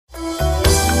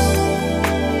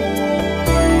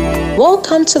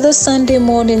Welcome to the Sunday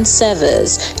morning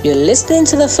service. You're listening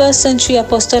to the First Century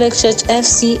Apostolic Church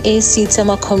V.C.Y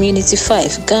Tema Community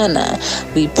 5, Ghana.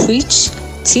 We preach,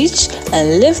 teach,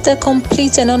 and live the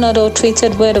complete and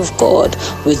unadulterated Word of God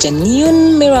with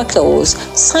genuine miracles,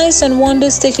 signs, and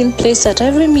wonders taking place at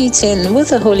every meeting with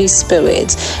the Holy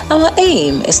Spirit. Our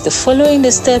aim is to follow in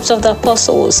the steps of the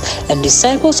apostles and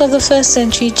disciples of the First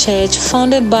Century Church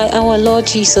founded by our Lord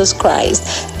Jesus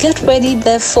Christ. Get ready,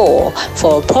 therefore,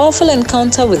 for a powerful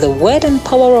encounter with the Word and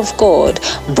power of God,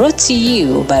 brought to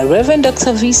you by Reverend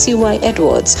Dr. V.C.Y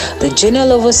Edwards, the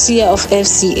General Overseer of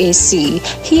FCAC.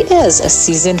 He is a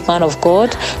seasoned man of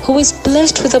God who is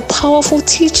blessed with a powerful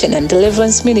teaching and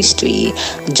deliverance ministry.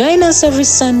 Join us every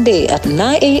Sunday at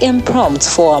 9 a.m. prompt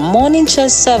for our morning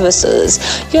church services.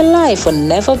 Your life will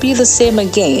never be the same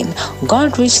again.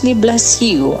 God richly bless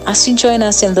you as you join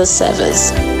us in the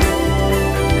service.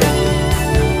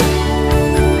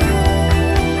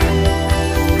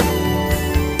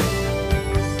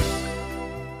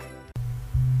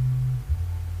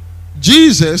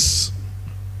 Jesus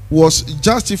was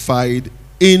justified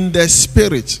in the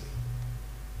Spirit.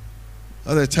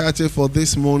 That's the title for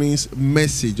this morning's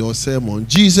message or sermon.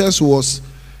 Jesus was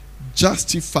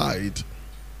justified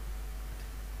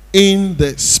in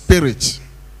the Spirit.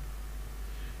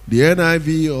 The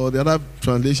NIV or the other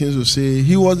translations will say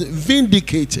he was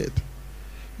vindicated.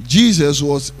 Jesus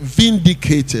was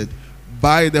vindicated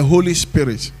by the Holy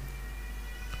Spirit.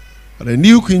 The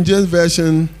New King James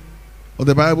Version of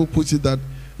the Bible puts it that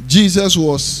Jesus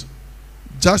was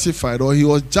justified, or he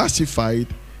was justified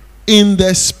in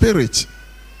the Spirit.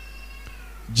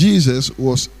 Jesus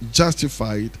was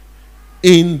justified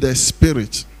in the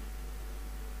Spirit.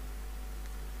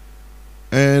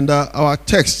 And our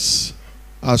texts,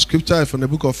 our scripture is from the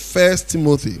book of 1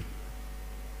 Timothy,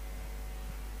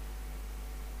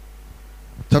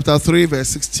 chapter 3, verse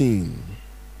 16.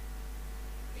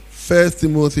 1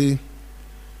 Timothy,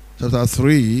 chapter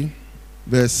 3,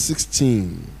 verse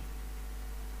 16.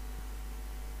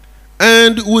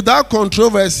 And without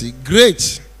controversy,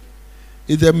 great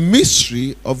is the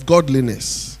mystery of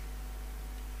godliness.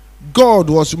 God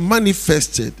was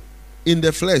manifested in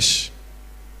the flesh,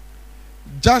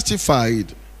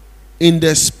 justified in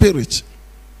the Spirit,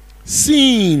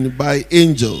 seen by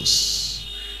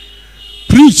angels,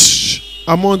 preached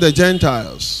among the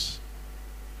Gentiles,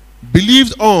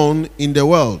 believed on in the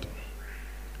world,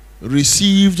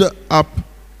 received up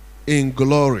in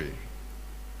glory.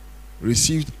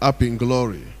 Received up in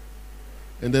glory.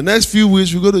 In the next few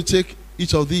weeks, we're going to take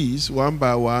each of these one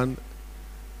by one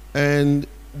and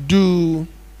do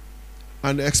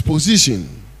an exposition.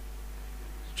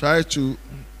 Try to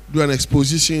do an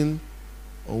exposition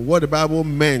on what the Bible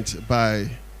meant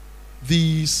by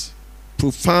these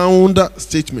profound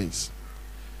statements.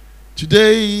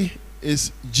 Today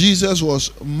is Jesus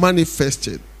was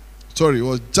manifested.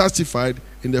 Was justified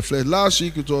in the flesh. Last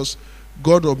week it was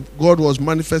God was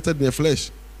manifested in the flesh.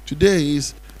 Today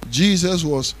is Jesus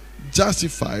was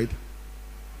justified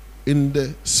in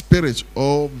the Spirit,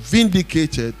 or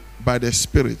vindicated by the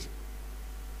Spirit.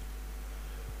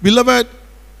 Beloved,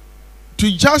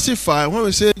 to justify, when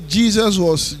we say Jesus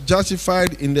was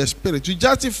justified in the Spirit, to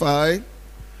justify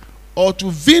or to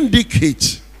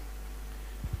vindicate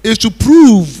is to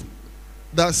prove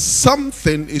that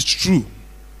something is true.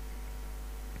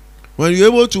 When you're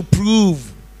able to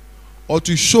prove or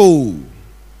to show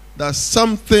that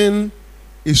something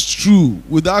is true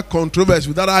without controversy,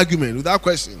 without argument, without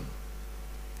question,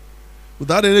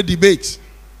 without any debate,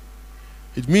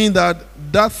 it means that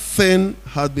that thing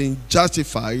has been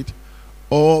justified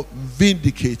or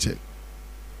vindicated.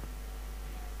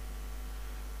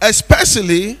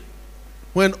 Especially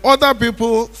when other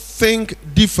people think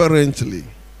differently.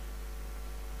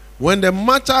 When the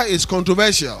matter is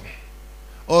controversial,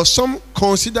 or some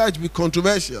consider it to be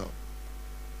controversial,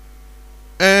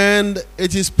 and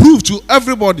it is proved to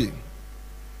everybody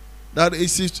that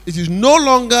it is no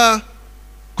longer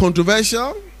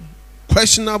controversial,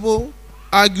 questionable,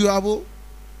 arguable,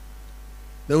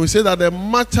 then we say that the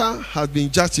matter has been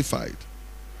justified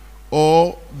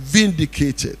or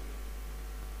vindicated.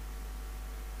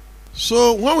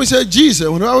 So when we say Jesus,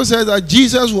 when the Bible says that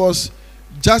Jesus was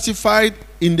justified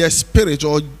in the Spirit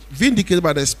or vindicated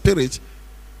by the Spirit,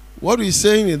 what we're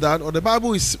saying is that, or what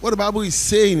the Bible is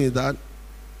saying is that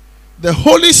the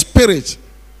Holy Spirit,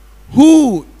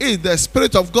 who is the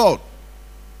Spirit of God,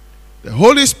 the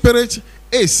Holy Spirit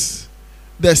is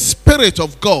the Spirit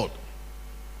of God.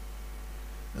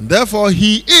 And therefore,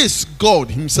 he is God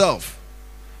himself.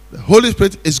 The Holy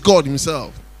Spirit is God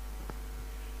himself.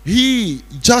 He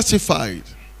justified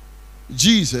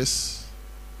Jesus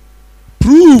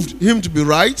proved him to be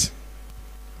right,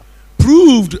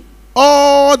 proved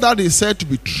all that is said to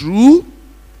be true,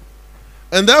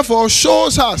 and therefore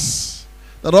shows us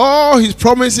that all his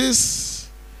promises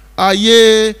are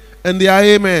yea and they are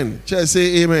amen. Just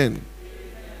say amen.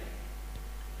 Amen.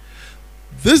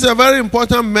 This is a very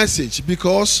important message,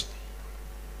 because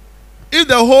if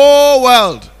the whole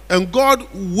world, and God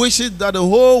wishes that the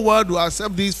whole world will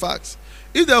accept these facts,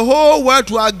 if the whole world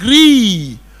will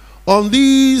agree on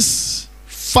these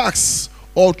facts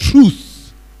or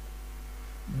truth,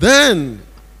 then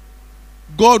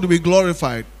God will be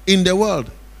glorified in the world.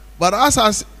 But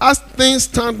as things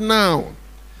stand now,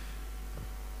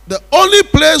 the only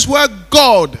place where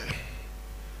God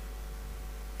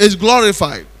is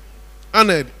glorified,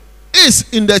 honored,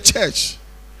 is in the church.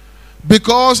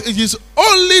 Because it is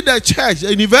only the church,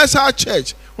 the universal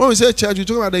church. When we say church, we're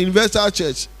talking about the universal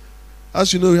church.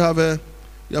 As you know, you have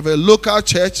a local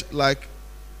church like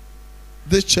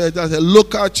this church. That's a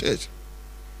local church.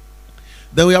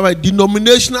 Then we have a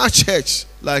denominational church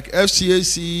like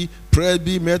FCAC,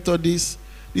 Presby, Methodist.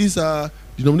 These are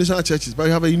denominational churches. But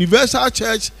we have a universal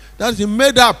church that is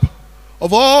made up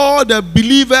of all the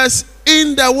believers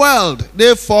in the world.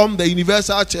 They form the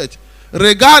universal church,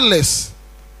 regardless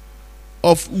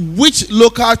of which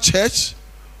local church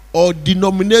or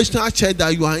denominational church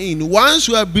that you are in. Once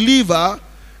you are a believer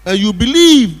and you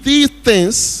believe these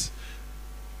things,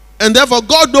 and therefore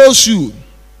God knows you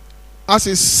as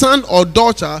his son or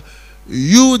daughter,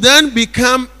 you then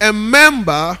become a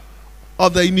member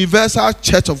of the universal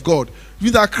church of God. It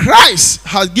means that Christ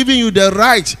has given you the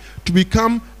right to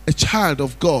become a child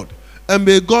of God. And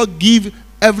may God give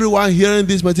everyone hearing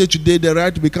this message today the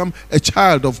right to become a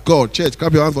child of God. Church,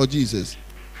 clap your hands for Jesus.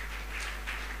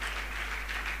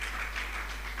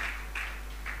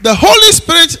 The Holy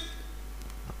Spirit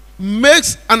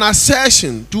makes an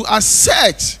assertion. To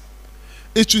assert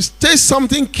is to state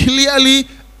something clearly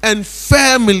and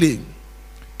firmly.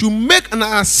 To make an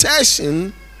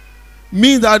assertion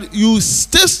means that you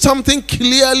state something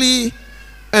clearly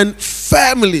and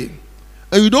firmly.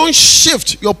 And you don't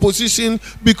shift your position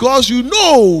because you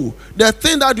know the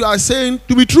thing that you are saying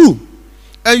to be true.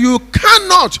 And you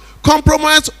cannot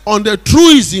compromise on the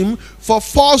truism for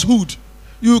falsehood.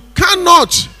 You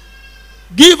cannot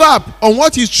give up on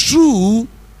what is true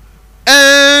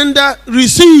and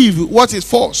receive what is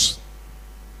false.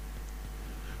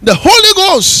 The Holy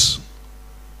Ghost,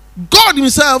 God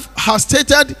himself, has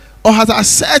stated or has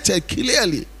asserted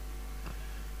clearly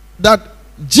that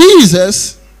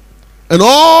Jesus and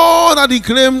all that he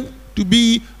claimed to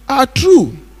be are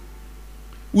true,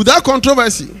 without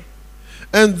controversy.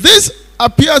 And this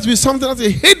appears to be something that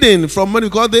is hidden from many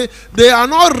because they are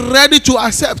not ready to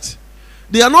accept.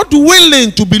 They are not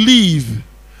willing to believe.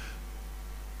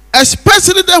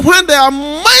 Especially when there are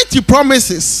mighty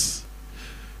promises,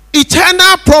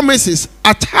 eternal promises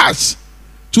attached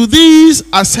to these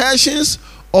assertions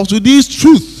or to these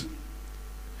truths.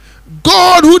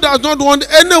 God, who does not want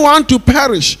anyone to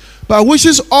perish, but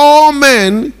wishes all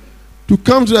men to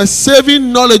come to the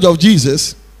saving knowledge of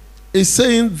Jesus, is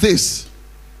saying this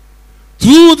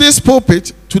through this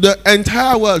pulpit to the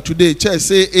entire world today. Church,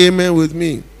 say amen with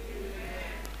me. Amen.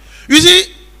 You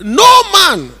see, no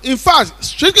man, in fact,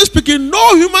 strictly speaking,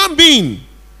 no human being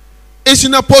is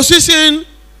in a position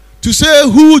to say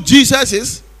who Jesus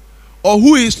is or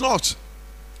who he is not.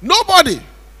 Nobody,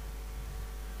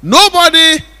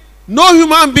 no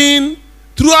human being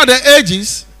throughout the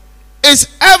ages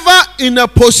is ever in a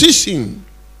position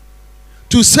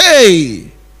to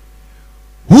say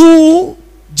who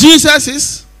Jesus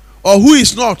is or who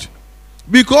is not,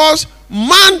 because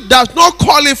man does not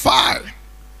qualify.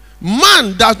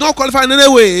 Man does not qualify in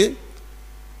any way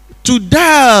to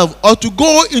delve or to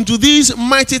go into these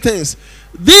mighty things.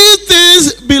 These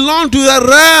things belong to the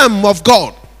realm of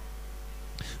God.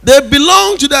 They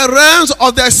belong to the realms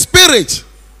of the Spirit.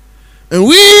 And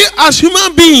we as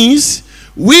human beings,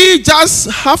 we just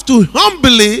have to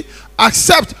humbly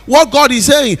accept what God is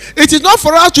saying. It is not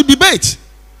for us to debate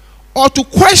or to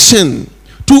question,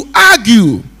 to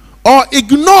argue, or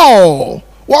ignore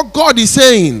what God is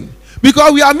saying.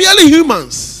 Because we are merely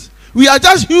humans. We are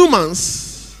just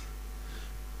humans.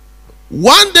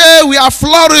 One day we are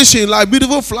flourishing like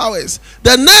beautiful flowers.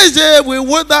 The next day we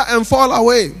wither and fall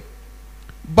away.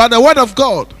 But the word of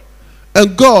God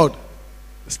and God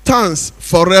stands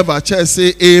forever. Church,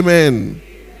 say amen.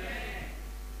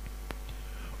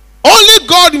 Only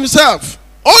God himself,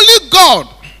 only God,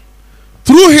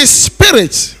 through his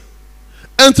Spirit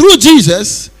and through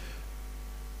Jesus,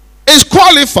 is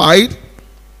qualified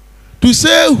to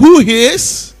say who he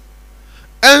is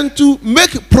and to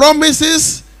make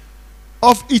promises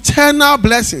of eternal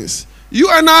blessings. You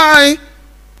and I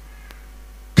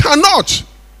cannot.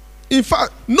 In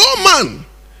fact, no man,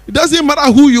 it doesn't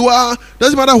matter who you are,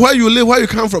 doesn't matter where you live, where you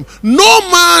come from,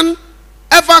 no man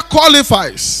ever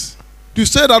qualifies to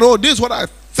say that, oh, this is what I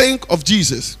think of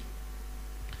Jesus.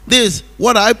 This is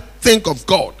what I think of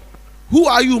God. Who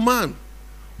are you, man?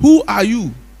 Who are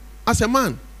you as a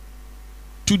man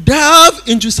to delve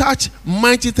into such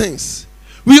mighty things?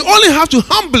 We only have to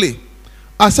humbly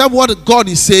accept what God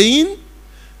is saying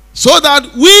so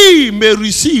that we may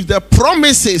receive the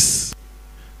promises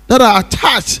that are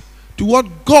attached to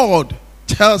what God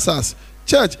tells us.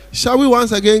 Church, shall we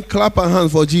once again clap our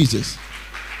hands for Jesus?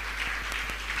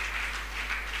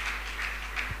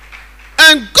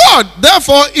 And God,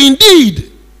 therefore,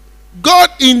 God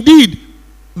indeed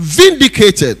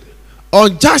vindicated or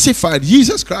justified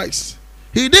Jesus Christ.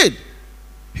 He did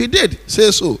say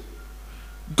so.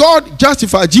 God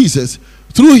justified Jesus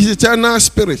through his eternal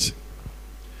spirit.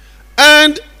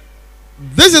 And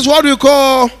this is what we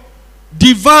call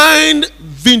divine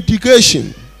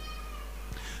vindication.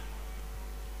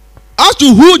 As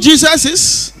to who Jesus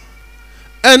is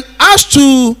and as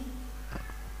to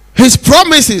his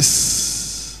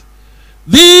promises,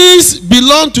 these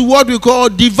belong to what we call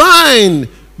divine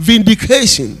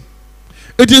vindication.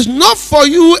 It is not for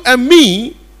you and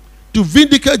me to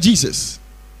vindicate Jesus.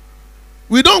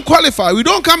 We don't qualify. We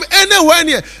don't come anywhere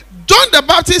near. John the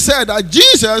Baptist said that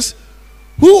Jesus,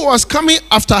 who was coming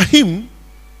after him,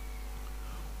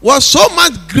 was so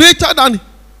much greater than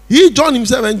John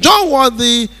himself. And John was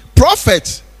the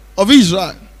prophet of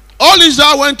Israel. All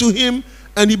Israel went to him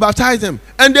and he baptized them.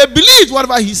 And they believed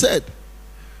whatever he said.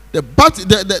 The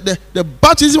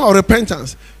baptism of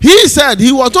repentance. He said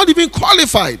he was not even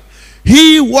qualified.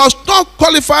 He was not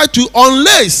qualified to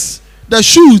unlace the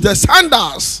shoes, the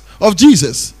sandals of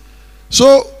Jesus.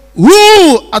 So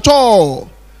who at all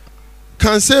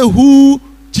can say who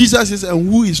Jesus is and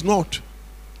who is not?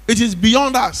 It is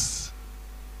beyond us.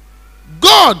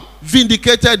 God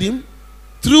vindicated him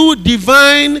through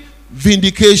divine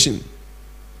vindication.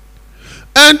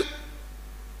 And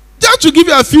just to give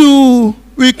you a few,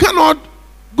 we cannot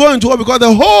go into it because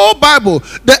the whole Bible,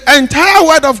 the entire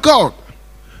Word of God,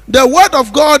 the Word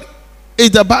of God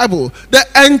is the Bible. The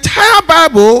entire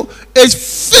Bible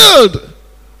is filled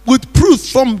with proof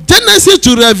from Genesis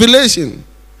to Revelation.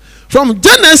 From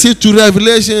Genesis to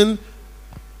Revelation,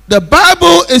 the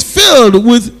Bible is filled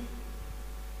with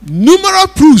numerous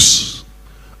proofs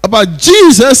about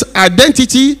Jesus'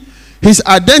 identity,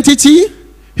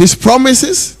 his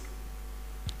promises,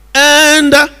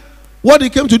 and what he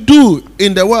came to do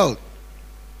in the world.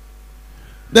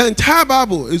 The entire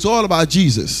Bible is all about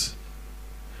Jesus.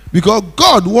 Because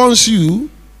God wants you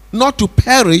not to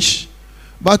perish,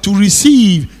 but to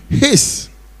receive his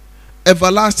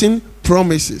everlasting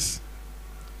promises.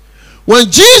 When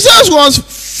Jesus was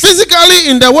physically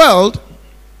in the world,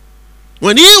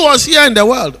 when he was here in the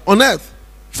world, on earth,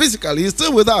 physically, he's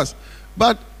still with us,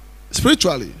 but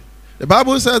spiritually, the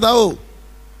Bible says that,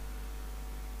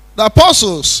 the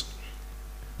apostles,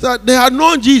 that they had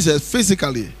known Jesus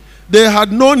physically. They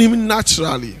had known him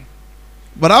naturally.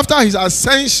 But after his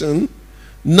ascension,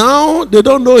 now they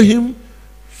don't know him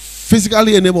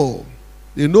physically anymore.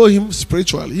 They know him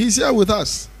spiritually. He's here with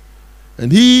us.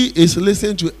 And he is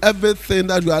listening to everything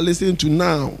that we are listening to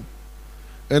now.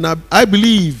 And I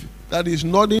believe that he's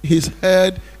nodding his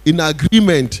head in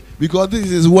agreement because this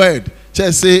is his word.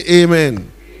 Just say amen.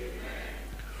 Amen.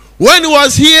 When he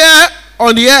was here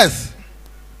on the earth,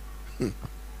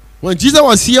 when Jesus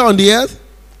was here on the earth,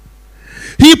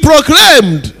 he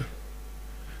proclaimed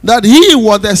that he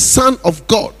was the Son of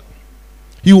God.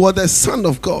 He was the Son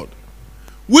of God.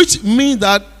 Which means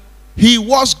that he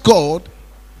was God.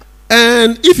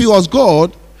 And if he was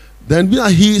God, then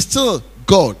he is still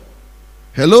God.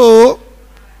 Hello?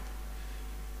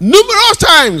 Numerous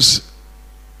times,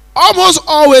 almost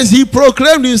always, he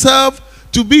proclaimed himself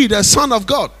to be the Son of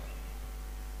God.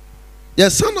 The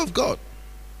Son of God.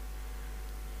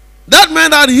 That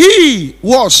meant that he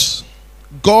was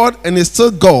God and is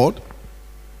still God.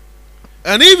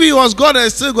 And if he was God and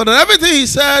is still God, then everything he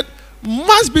said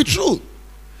must be true.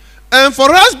 And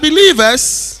for us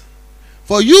believers,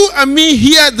 for you and me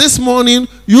here this morning,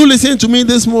 you listen to me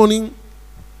this morning,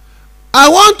 I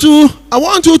want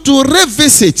you to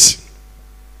revisit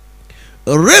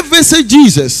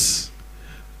Jesus,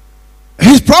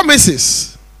 his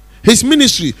promises, his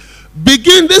ministry.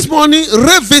 Begin this morning,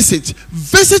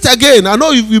 visit again. I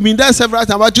know you've been there several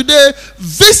times, but today,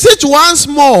 visit once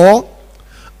more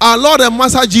our Lord and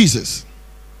Master Jesus.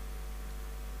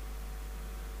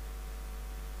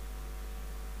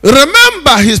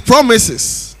 Remember his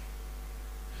promises.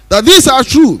 that these are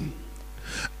true.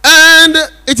 And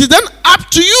it is then up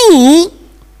to you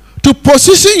to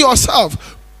position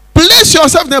yourself, place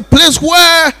yourself in a place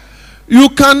where you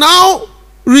can now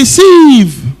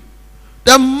receive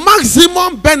the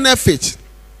maximum benefit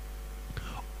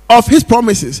of his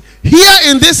promises here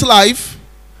in this life,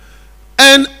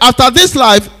 and after this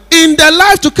life, in the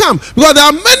life to come. Because there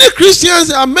are many Christians,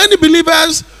 there are many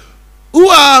believers who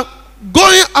are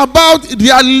going about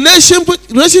their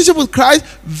relationship with Christ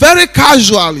very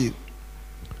casually,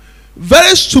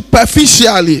 very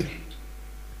superficially.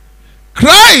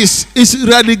 Christ is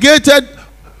relegated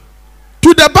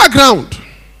to the background,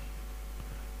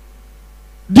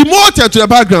 demoted to the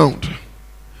background.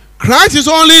 Christ is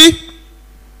only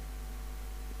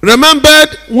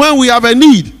remembered when we have a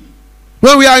need,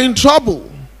 when we are in trouble,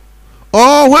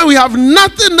 or when we have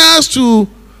nothing else to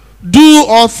do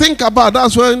or think about.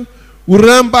 That's when we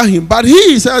remember him. But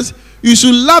he says you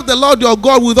should love the Lord your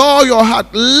God with all your heart.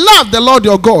 Love the Lord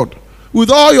your God with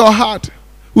all your heart,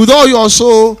 with all your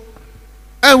soul,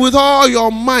 and with all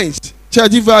your might.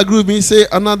 Church, if you agree with me, say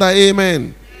another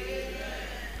amen.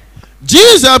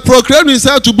 Jesus proclaimed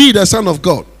himself to be the Son of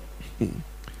God,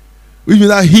 which means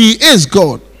that he is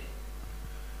God.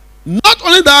 Not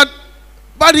only that,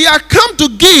 but he had come to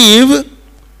give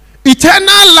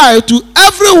eternal life to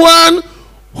everyone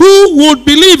who would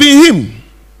believe in him.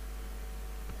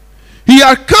 He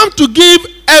had come to give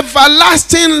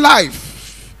everlasting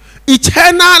life,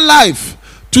 eternal life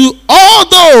to all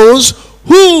those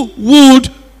who would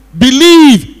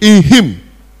believe in him.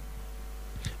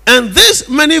 And this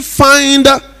many find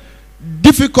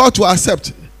difficult to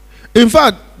accept. In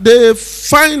fact, they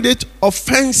find it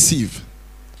offensive.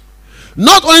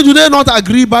 Not only do they not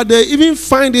agree, but they even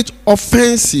find it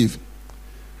offensive.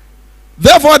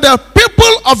 Therefore, the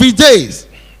people of his days,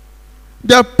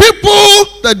 the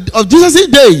people of Jesus'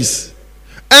 days,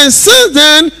 and since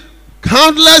then,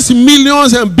 countless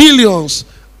millions and billions,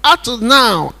 up to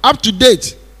now, up to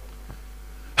date,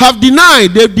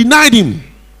 they've denied him.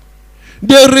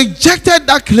 They rejected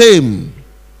that claim.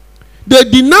 They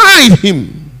denied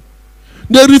him.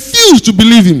 They refused to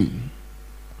believe him.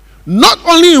 Not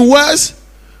only in words,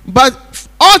 but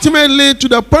ultimately to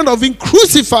the point of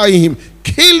crucifying him,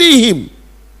 killing him.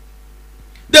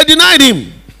 They denied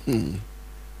him.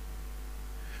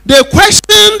 They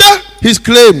questioned his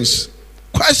claims,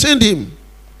 questioned him,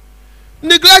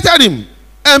 neglected him.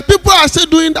 And people are still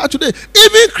doing that today.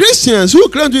 Even Christians who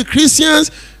claim to be Christians,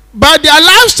 by their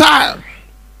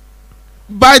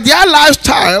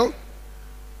lifestyle,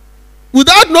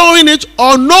 without knowing it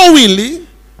or knowingly,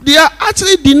 they are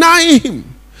actually denying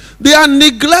him. They are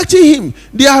neglecting him.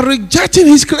 They are rejecting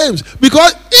his claims.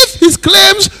 Because if his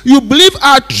claims you believe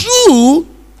are true,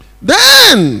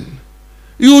 then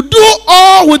you do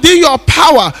all within your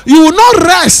power. You will not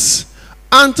rest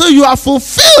until you have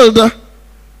fulfilled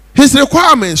his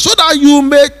requirements, so that you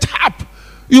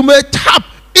may tap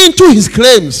into his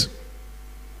claims.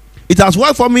 It has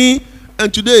worked for me,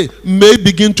 and today may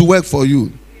begin to work for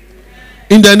you.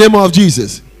 In the name of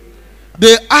Jesus.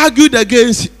 They argued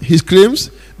against his claims.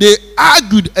 They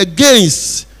argued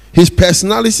against his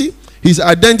personality, his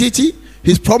identity,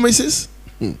 his promises.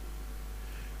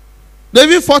 They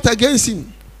even fought against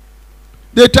him.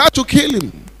 They tried to kill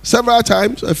him several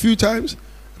times, a few times.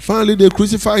 Finally, they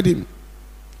crucified him.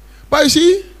 But you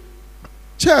see,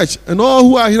 church, and all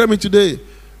who are hearing me today,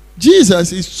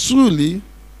 Jesus is truly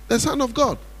the Son of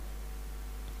God.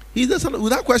 He's the Son,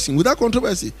 without question, without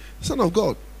controversy, the Son of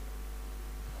God.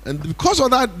 And because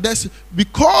of that,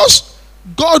 because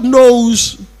God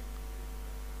knows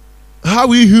how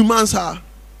we humans are,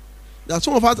 that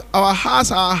some of us, our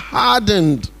hearts are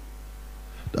hardened.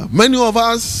 There are many of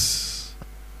us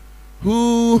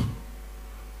who,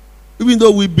 even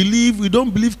though we believe, we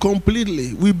don't believe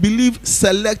completely. We believe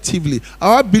selectively.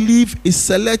 Our belief is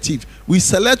selective. We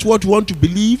select what we want to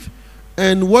believe,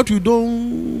 and what we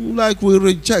don't like, we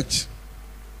reject.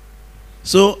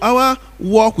 So our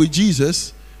walk with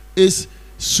Jesus is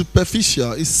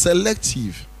superficial, is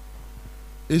selective.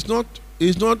 It's not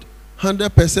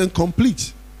 100%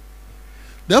 complete.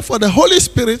 Therefore, the Holy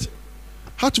Spirit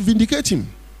had to vindicate him.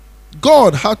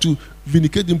 God had to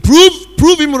vindicate him,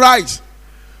 prove him right,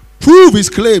 prove his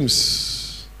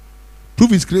claims.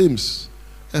 Prove his claims.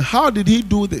 And how did he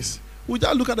do this? We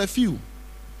just look at a few.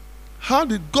 How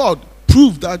did God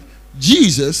prove that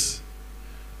Jesus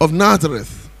of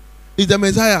Nazareth is the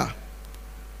Messiah,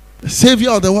 the Savior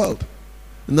of the world,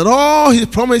 and that all his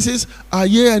promises are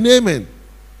yea and amen?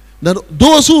 That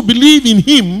those who believe in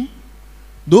him,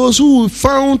 those who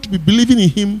found to be believing in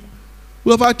him,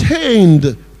 will have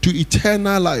attained to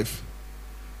eternal life.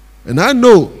 And I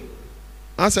know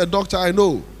As a doctor, I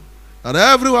know that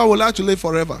everyone would like to live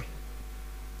forever.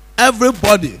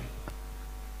 Everybody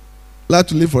like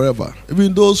to live forever.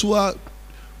 Even those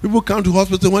people come to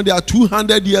hospital when they are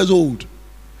 200 years old.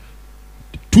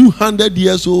 200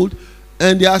 years old,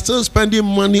 and they are still spending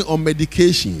money on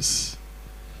medications.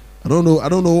 I don't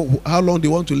know how long they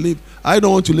want to live. I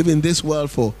don't want to live in this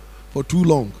world for too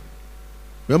long.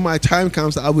 When my time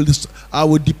comes, I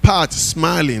will depart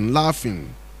smiling,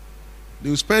 laughing. They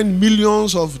will spend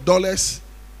millions of dollars,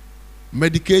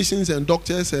 medications and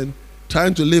doctors, and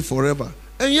trying to live forever.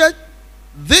 And yet,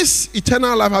 this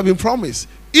eternal life has been promised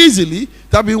easily.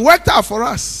 That has been worked out for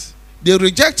us. They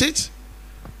reject it,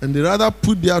 and they rather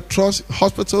put their trust in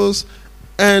hospitals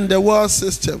and the world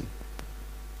system.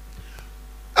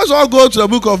 Let's all go to the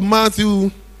book of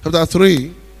Matthew, chapter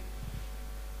 3.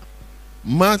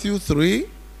 Matthew 3,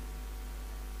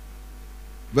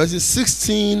 verses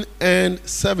 16 and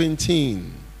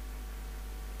 17.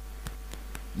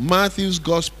 Matthew's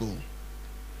Gospel,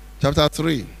 chapter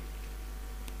 3,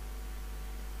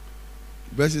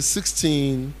 verses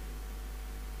 16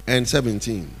 and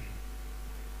 17.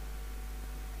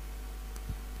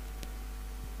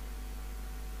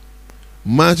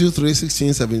 Matthew 3,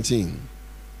 16, 17.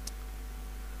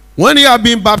 When he had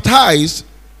been baptized,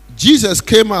 Jesus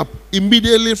came up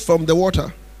immediately from the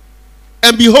water.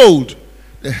 And behold,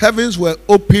 the heavens were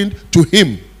opened to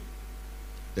him.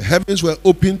 The heavens were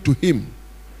opened to him.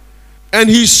 And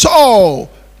he saw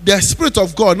the Spirit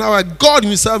of God, now God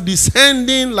himself,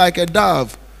 descending like a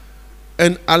dove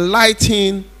and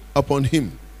alighting upon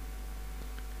him.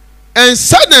 And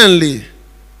suddenly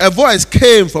a voice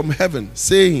came from heaven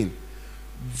saying,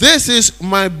 "This is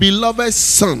my beloved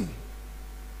Son,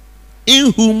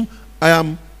 in whom I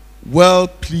am well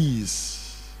pleased."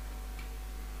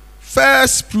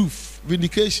 First proof,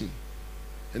 vindication.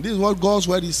 And this is what God's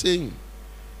word is saying.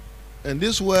 And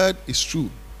this word is true.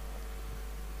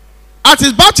 At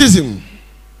his baptism,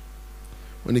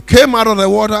 when he came out of the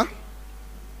water,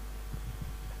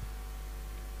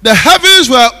 the heavens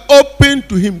were open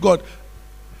to him. God,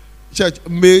 church,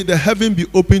 may the heaven be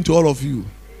open to all of you.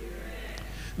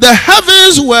 The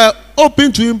heavens were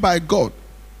opened to him by God.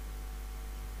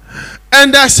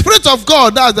 And the Spirit of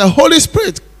God, that's the Holy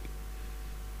Spirit,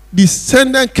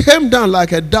 descended, came down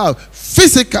like a dove,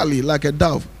 physically like a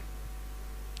dove,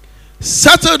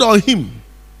 settled on him,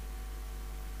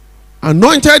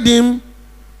 anointed him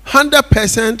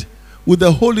 100% with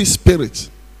the Holy Spirit.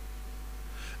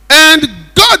 And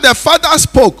God the Father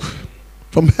spoke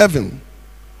from heaven,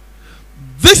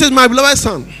 "This is my beloved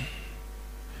Son,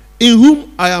 in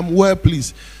whom I am well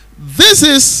pleased." This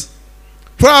is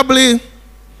probably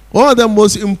one of the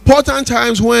most important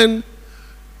times when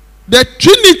the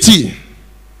Trinity,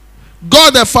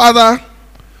 God the Father,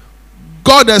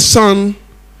 God the Son,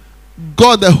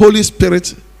 God the Holy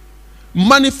Spirit,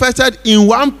 manifested in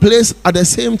one place at the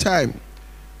same time.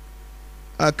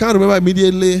 I can't remember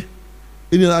immediately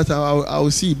any that I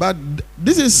will see, but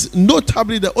this is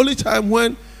notably the only time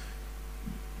when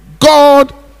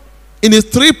God, in his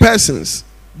three persons,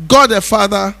 God the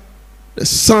Father, the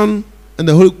Son, and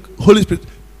the Holy Spirit,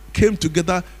 came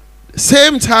together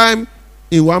same time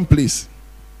in one place.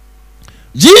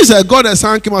 Jesus, God the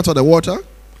Son, came out of the water.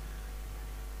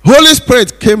 Holy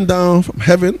Spirit came down from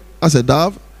heaven as a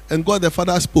dove, and God the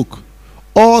Father spoke.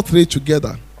 All three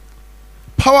together.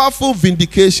 Powerful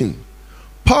vindication,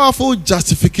 powerful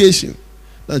justification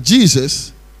that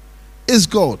Jesus is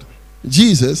God.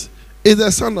 Jesus is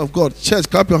the Son of God. Church,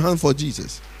 clap your hand for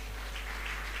Jesus.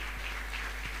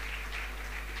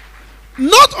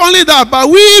 Not only that, but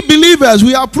we believers,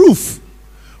 we have proof.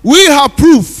 We have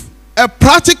proof, a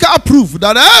practical proof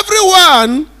that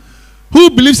everyone who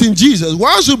believes in Jesus,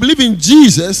 once you believe in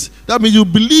Jesus, that means you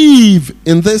believe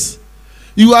in this,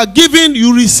 you are given,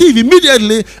 you receive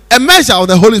immediately a measure of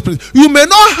the Holy Spirit. You may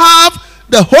not have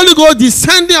the Holy Ghost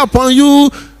descending upon you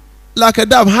like a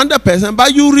dove, 100%,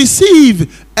 but you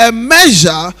receive a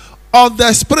measure of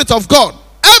the Spirit of God.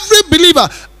 Every believer,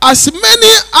 as many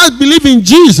as believe in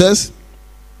Jesus,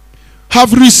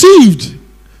 have received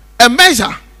a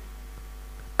measure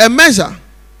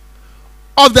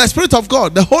of the Spirit of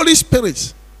God, the Holy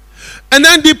Spirit. And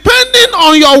then depending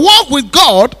on your walk with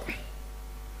God,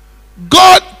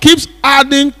 God keeps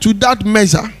adding to that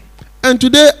measure. And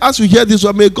today, as we hear this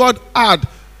one, may God add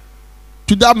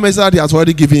to that measure that he has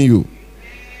already given you.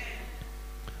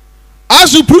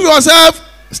 As you prove yourself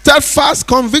steadfast,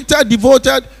 convicted,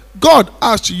 devoted, God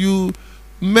adds to you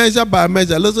measure by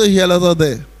measure, little here, little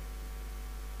there,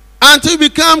 until you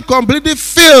become completely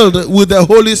filled with the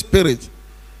Holy Spirit.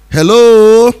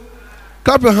 Hello?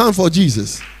 Clap your hand for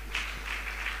Jesus.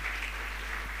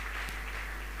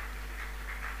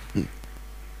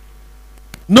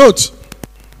 Note,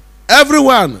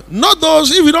 everyone, not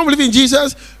those, if you don't believe in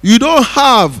Jesus, you don't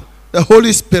have the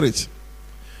Holy Spirit.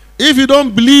 If you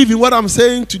don't believe in what I'm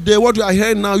saying today, what you are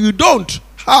hearing now, you don't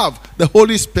have the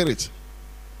Holy Spirit.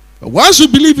 But once you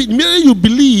believe, immediately you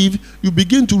believe, you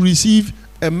begin to receive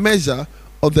a measure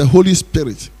of the Holy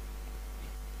Spirit.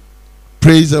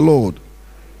 Praise the Lord.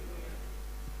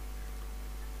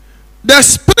 The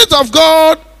Spirit of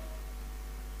God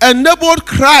enabled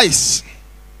Christ,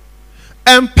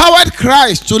 empowered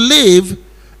Christ to live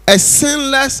a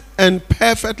sinless and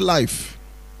perfect life.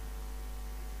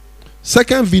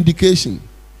 Second vindication.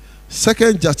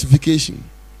 Second justification.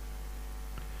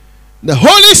 The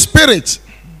Holy Spirit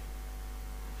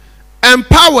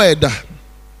empowered,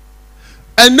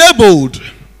 enabled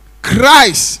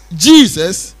Christ,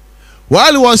 Jesus,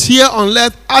 while he was here on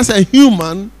earth as a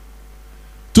human,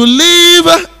 to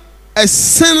live a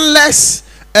sinless,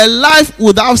 a life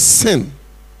without sin,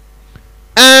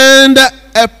 and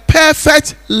a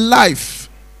perfect life.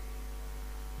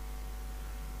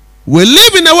 We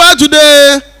live in a world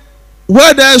today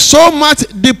where there is so much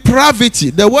depravity.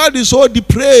 The world is so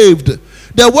depraved.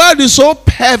 The world is so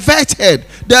perverted.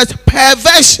 There's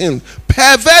perversion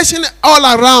all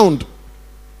around.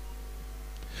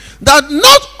 That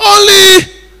not only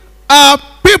are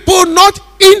people not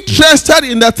interested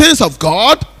in the things of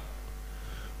God,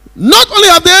 not only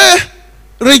have they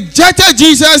rejected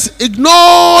Jesus,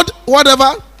 ignored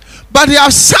whatever, but they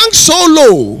have sunk so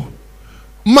low.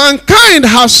 Mankind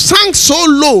has sunk so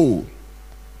low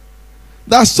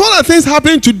that sort of things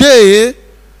happening today.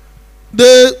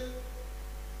 The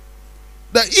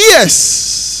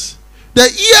ears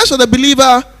of the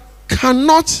believer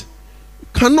cannot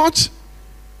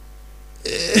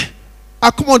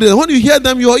accommodate. When you hear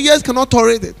them, your ears cannot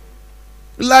tolerate it.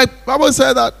 Like Bible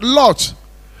said that Lot,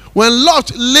 when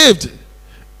Lot lived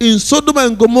in Sodom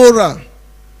and Gomorrah,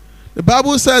 the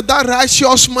Bible said that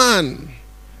righteous man,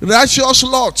 righteous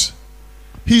Lot,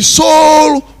 his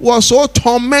soul was so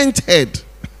tormented.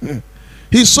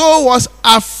 His soul was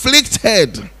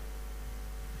afflicted.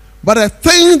 But the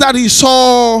thing that he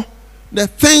saw, the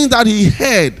thing that he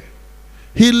heard,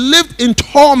 he lived in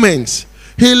torment.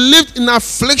 He lived in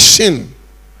affliction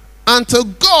until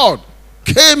God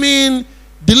came in,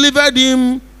 delivered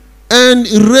him, and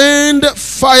rained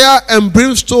fire and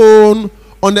brimstone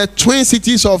on the twin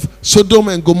cities of Sodom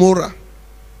and Gomorrah.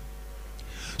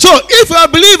 So if you're a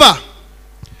believer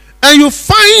and you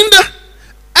find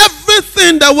everything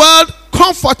in the world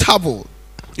comfortable,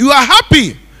 you are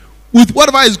happy with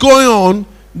whatever is going on,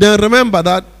 then remember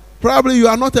that probably you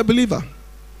are not a believer.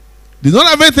 There's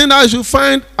not everything that you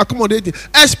find accommodating,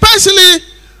 especially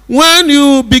when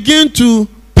you begin to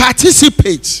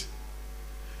participate.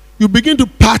 You begin to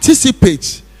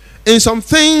participate in some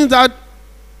things that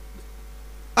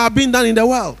are being done in the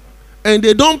world, and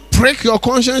they don't prick your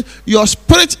conscience. Your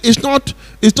spirit is not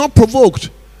provoked.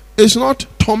 It's not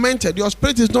tormented. Your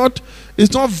spirit is not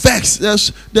vexed.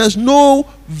 There's no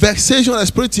vexation of the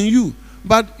spirit in you.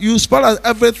 But you spoil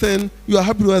everything. You are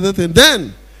happy with everything.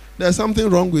 Then there's something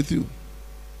wrong with you.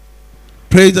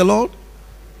 Praise the Lord.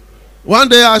 One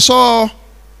day I saw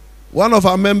one of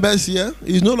our members here.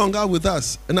 He's no longer with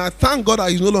us, and I thank God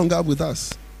that he's no longer with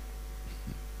us.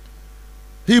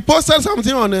 He posted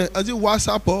something on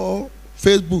WhatsApp or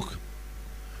Facebook,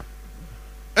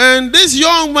 and this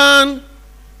young man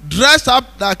dressed up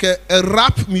like a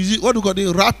rap music. What do you call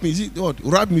it? Rap music? What?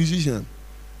 Rap musician.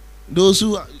 Those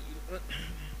who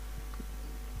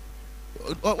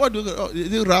what do you call it?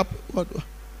 Is it rap? What?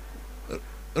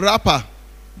 Rapper.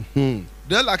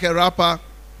 They're like a rapper,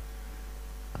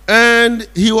 and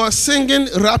he was singing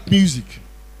rap music.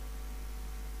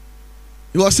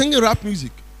 He was singing rap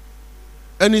music,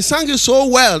 and he sang it so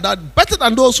well that better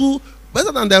than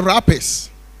the rappers.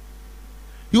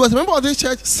 He was a member of this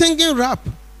church singing rap,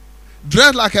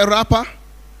 dressed like a rapper,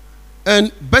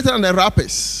 and better than the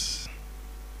rappers.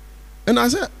 And I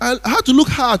said, I had to look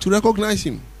hard to recognize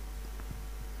him.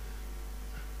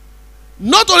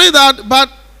 Not only that,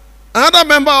 but another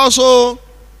member also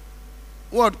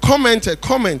commented.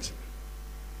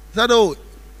 Said,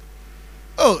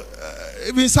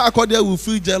 even Sarkodie will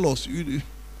feel jealous.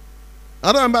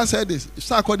 Another member said this,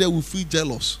 Sarkodie will feel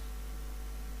jealous.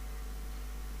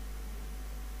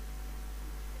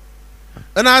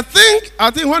 And I think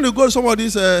when you go to some of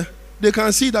these, they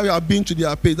can see that you have been to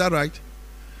their page. Is that right?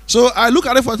 So I look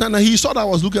at it for a time, and he saw that I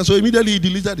was looking, so immediately he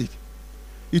deleted it.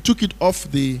 He took it off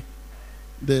the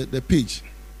page.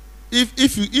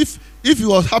 If he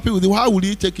was happy with it, why would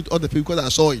he take it off the page? Because I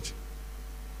saw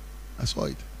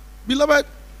it. Beloved,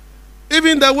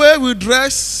 even the way we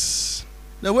dress,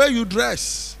 the way you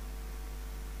dress,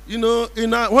 You know,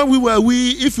 when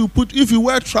if you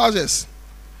wear trousers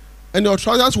and your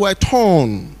trousers were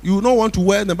torn, you would not want to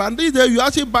wear them. But these days, you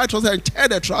actually buy trousers and tear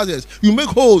the trousers. You make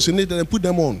holes in it and then put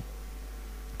them on.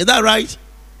 Is that right?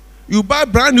 You buy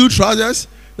brand new trousers,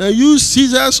 then use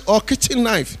scissors or kitchen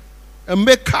knife and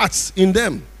make cuts in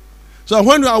them. So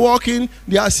when you are walking,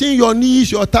 they are seeing your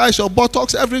knees, your thighs, your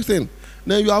buttocks, everything.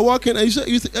 Then you are walking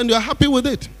and you are happy with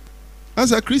it.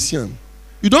 As a Christian,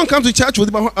 you don't come to church with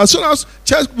it, but as soon as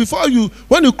church,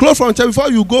 when you close from church, before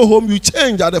you go home, you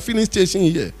change at the filling station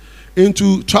here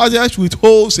into trousers with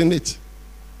holes in it.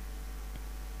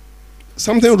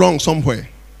 Something wrong somewhere.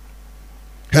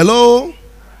 Hello?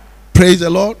 Praise the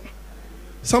Lord.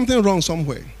 Something wrong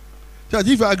somewhere. Church,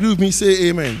 if you agree with me, say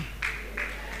amen.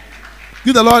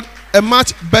 Give the Lord a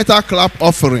much better clap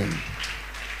offering.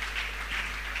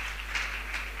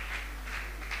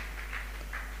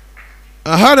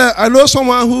 I know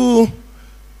someone who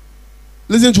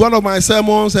listened to one of my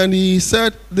sermons and he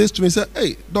said this to me. He said,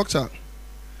 hey, doctor,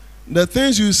 the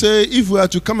things you say, if we are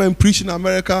to come and preach in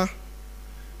America,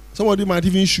 somebody might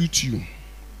even shoot you.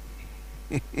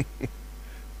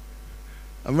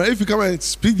 I mean, if you come and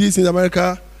speak this in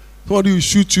America, somebody will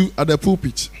shoot you at the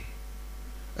pulpit.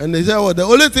 And they said, well, the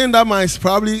only thing that might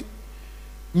probably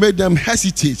make them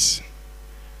hesitate,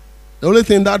 the only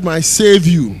thing that might save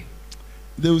you,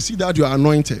 they will see that you are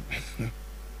anointed.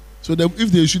 So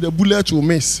if they shoot, the bullet will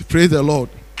miss. Praise the Lord.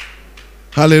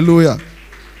 Hallelujah.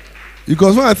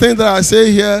 Because one of the things that I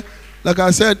say here, like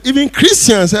I said, even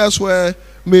Christians elsewhere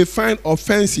may find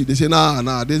offensive. They say,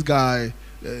 nah, this guy,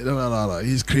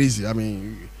 he's crazy. I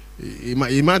mean, he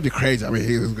might be crazy. I mean,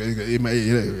 he might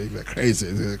be crazy.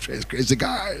 He's a crazy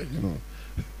guy, you know.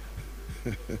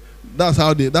 That's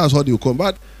what they come.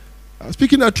 But I'm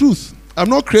speaking the truth. I'm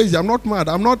not crazy. I'm not mad.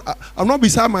 I'm not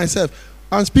beside myself.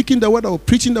 I'm speaking the word of,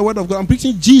 preaching the word of God. I'm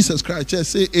preaching Jesus Christ.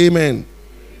 Just say amen.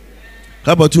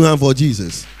 How about 2 hands for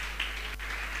Jesus?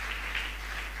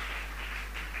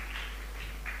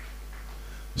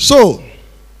 So,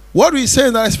 what we say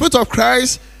is that the Spirit of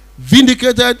Christ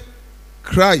vindicated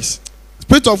Christ.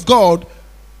 Spirit of God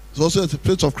is also the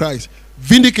Spirit of Christ.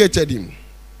 Vindicated him.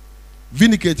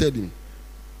 Vindicated him.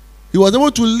 He was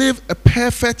able to live a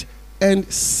perfect and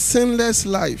sinless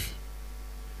life.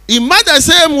 In much the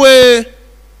same way,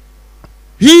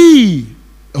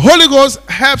 Holy Ghost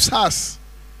helps us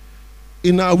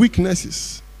in our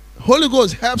weaknesses. Holy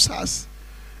Ghost helps us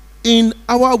in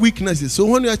our weaknesses. So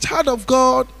when you're a child of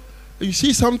God, you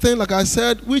see something, like I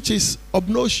said, which is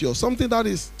obnoxious, something that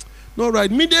is not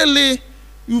right, immediately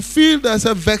you feel there's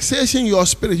a vexation in your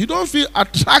spirit. You don't feel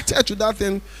attracted to that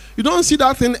thing. You don't see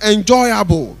that thing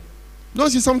enjoyable. You don't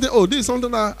see something, oh, this is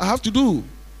something that I have to do.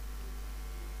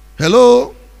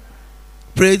 Hello?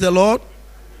 Praise the Lord.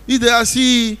 Either I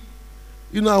see,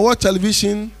 I watch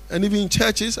television, and even in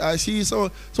churches, I see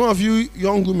some of you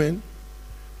young women,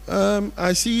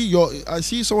 I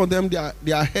see some of them,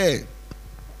 their hair.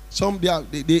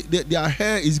 Their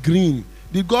hair is green.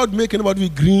 Did God make anybody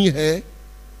with green hair?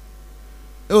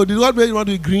 Oh, did God make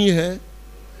anybody with green hair?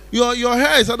 Your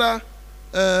hair is either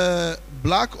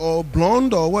black or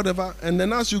blonde or whatever, and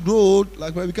then as you grow old,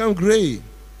 like when it become gray.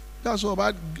 That's all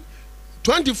about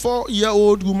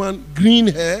 24-year-old woman, green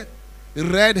hair,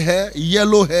 red hair,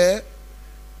 yellow hair,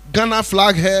 Ghana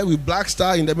flag hair with black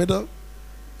star in the middle.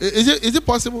 Is it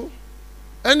possible?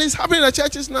 And it's happening in the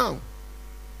churches now.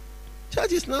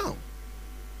 Churches now.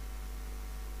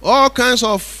 All kinds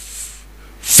of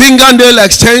fingernail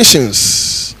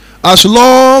extensions, as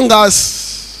long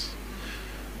as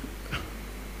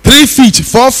 3 feet,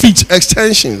 4 feet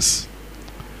extensions,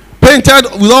 painted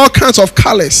with all kinds of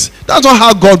colors. That's not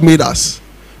how God made us.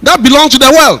 That belongs to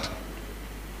the world.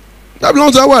 That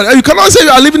belongs to the world. And you cannot say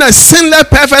you are living a sinless,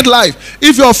 perfect life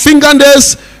if your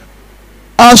fingernails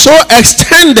are so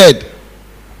extended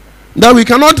that we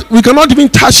cannot even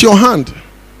touch your hand.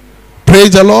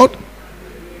 Praise the Lord.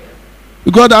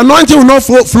 Because the anointing will not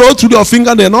flow through your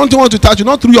fingernail. The anointing wants to touch you,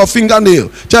 not through your fingernail.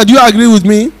 Child, do you agree with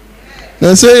me?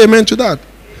 Then say amen to that.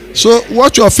 So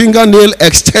watch your fingernail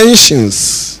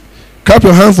extensions. Clap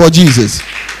your hand for Jesus.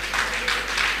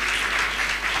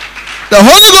 The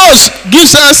Holy Ghost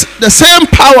gives us the same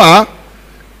power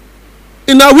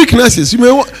in our weaknesses. You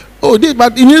may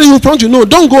but immediately you prompt you, no,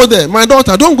 don't go there. My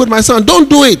daughter, don't go, my son, don't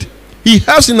do it. He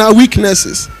helps in our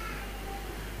weaknesses.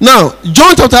 Now,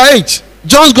 John chapter 8,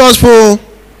 John's Gospel,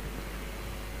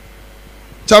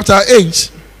 chapter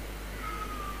 8,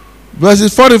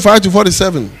 verses 45 to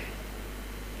 47.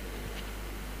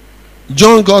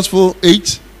 John Gospel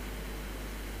 8.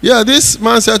 Yeah, this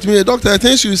man said to me, Doctor, I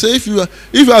think you say if you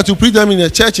are to preach them in a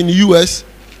church in the US,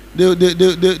 they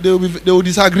will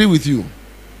disagree with you.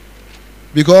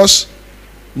 Because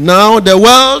now the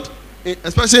world,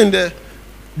 especially in the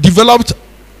developed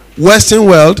Western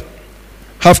world,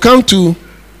 have come to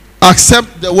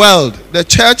accept the world. The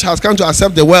church has come to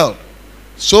accept the world.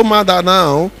 So much that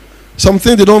now,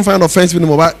 something they don't find offensive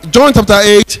anymore. But John chapter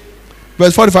 8,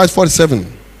 verse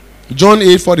 45-47. John 8,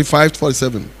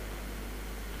 45-47.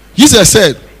 Jesus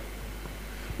said,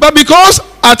 but because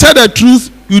I tell the truth,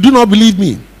 you do not believe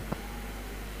me.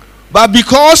 But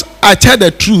because I tell the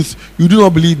truth, you do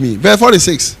not believe me. Verse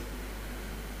 46.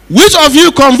 Which of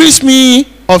you convince me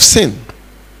of sin?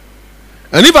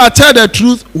 And if I tell the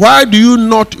truth, why do you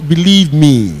not believe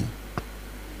me?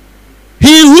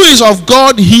 He who is of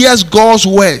God hears God's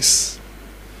words.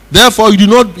 Therefore you do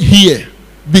not hear,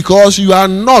 because you are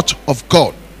not of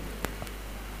God.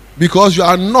 Because you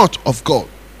are not of God.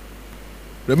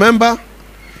 Remember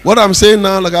what I'm saying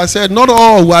now, like I said, not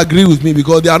all will agree with me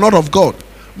because they are not of God.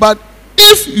 But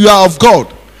if you are of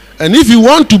God, and if you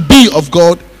want to be of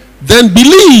God, then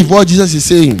believe what Jesus is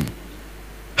saying.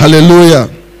 Hallelujah.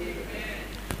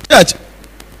 Church,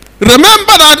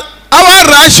 remember that our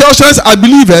righteousness as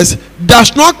believers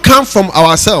does not come from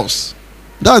ourselves.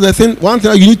 That's the thing, one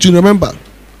thing you need to remember.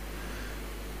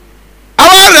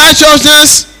 Our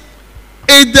righteousness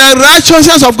is the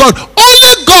righteousness of God.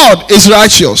 Only God is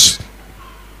righteous.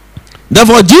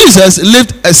 Therefore, Jesus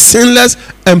lived a sinless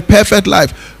and perfect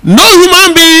life. No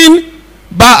human being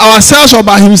by ourselves or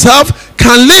by himself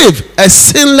can live a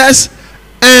sinless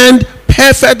and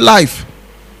perfect life.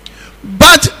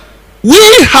 But we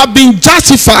have been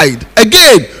justified.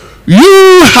 Again,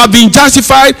 you have been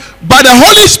justified by the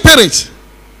Holy Spirit.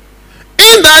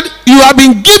 In that you have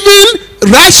been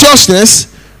given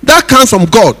righteousness that comes from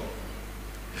God.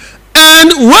 And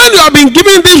when you have been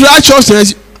given this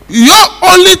righteousness, the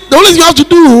only thing you have to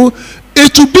do is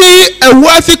to be a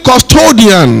worthy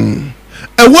custodian,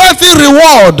 a worthy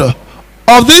reward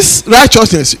of this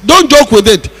righteousness. Don't joke with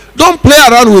it. Don't play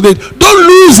around with it. Don't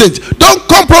lose it. Don't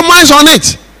compromise on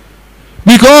it.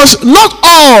 Because not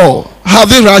all have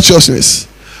this righteousness.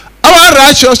 Our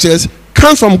righteousness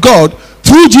comes from God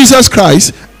through Jesus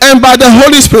Christ and by the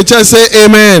Holy Spirit. Just say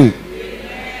amen.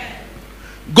 Amen.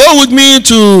 Go with me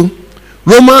to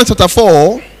Romans chapter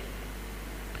 4.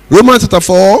 Romans chapter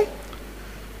 4,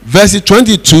 verses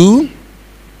 22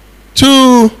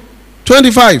 to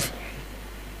 25.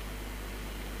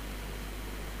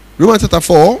 Romans chapter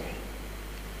 4.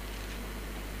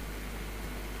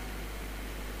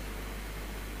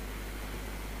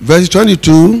 Verses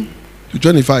 22 to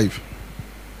 25.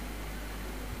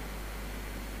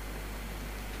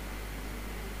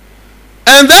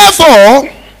 And therefore,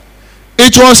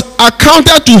 it was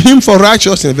accounted to him for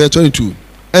righteousness. Verse 22.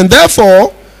 And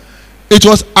therefore, it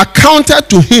was accounted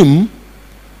to him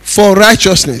for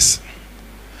righteousness.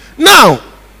 Now,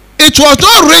 it was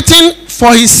not written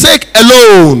for his sake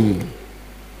alone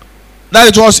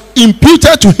that it was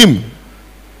imputed to him,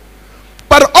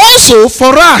 but also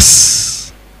for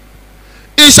us.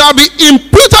 It shall be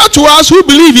imputed to us who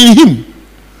believe in him,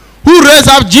 who raised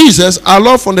up Jesus, our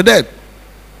Lord, from the dead,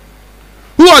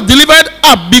 who was delivered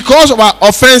up because of our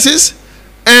offenses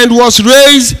and was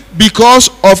raised because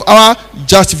of our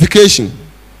justification.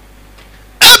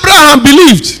 Abraham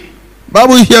believed.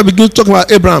 Bible here begins talking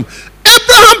about Abraham.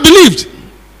 Abraham believed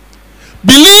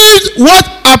what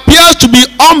appears to be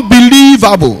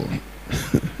unbelievable.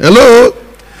 Hello?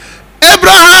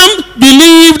 Abraham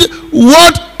believed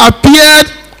what appeared,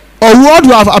 or what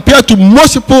would have appeared to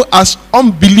most people as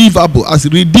unbelievable, as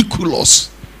ridiculous.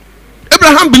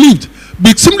 Abraham believed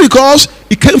simply because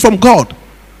it came from God.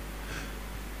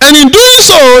 And in doing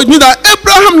so, it means that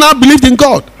Abraham now believed in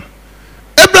God.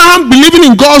 Abraham believing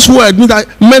in God's word meant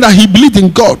that he believed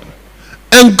in God.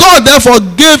 And God therefore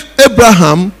gave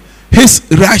Abraham his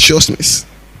righteousness.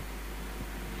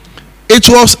 It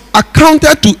was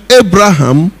accounted to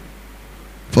Abraham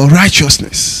for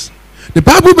righteousness. The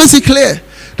Bible makes it clear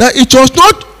that it was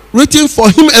not written for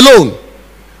him alone.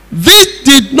 This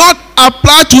did not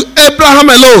apply to Abraham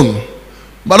alone,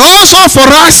 but also for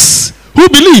us who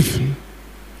believe.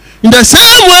 In the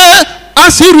same way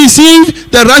as he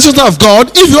received the righteousness of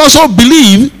God, if you also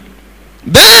believe,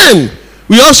 then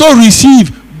we also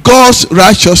receive God's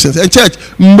righteousness. And church,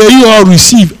 may you all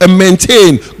receive and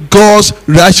maintain God's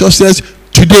righteousness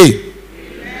today.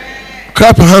 Amen.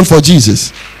 Clap your hand for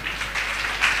Jesus.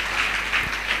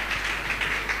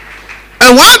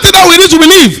 And one thing that we need to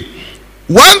believe,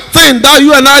 one thing that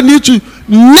you and I need to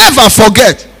never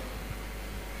forget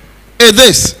is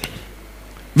this.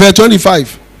 Verse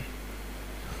 25.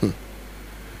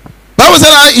 Bible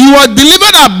said that he was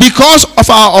delivered up because of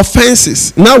our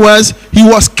offenses. In other words, he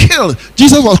was killed.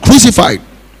 Jesus was crucified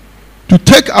to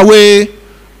take away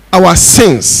our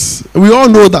sins. We all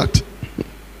know that.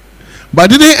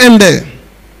 But it didn't end there.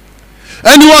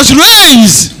 And he was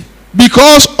raised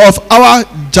because of our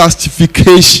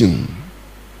justification.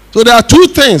 So there are two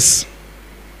things.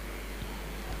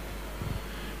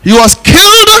 He was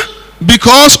killed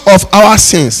because of our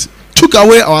sins. Took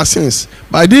away our sins.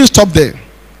 But I didn't stop there.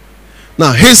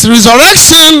 Now, his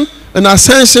resurrection and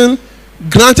ascension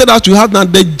granted us to have now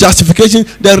the justification,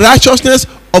 the righteousness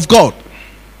of God.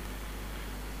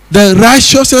 The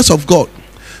righteousness of God.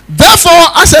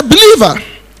 Therefore, as a believer,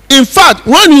 in fact,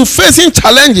 when you're facing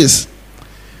challenges,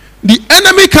 the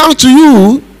enemy comes to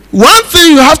you, one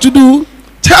thing you have to do,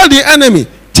 tell the enemy,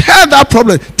 tell that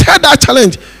problem, tell that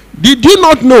challenge. Did you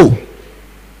not know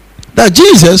that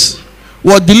Jesus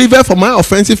was delivered from my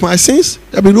offenses, my sins,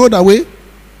 that been rolled away?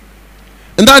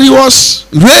 And that he was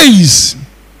raised,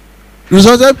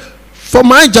 resulted for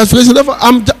my justification. Therefore,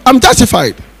 I'm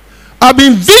justified. I've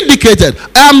been vindicated.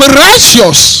 I am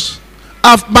righteous.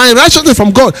 My righteousness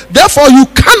from God. Therefore, you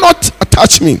cannot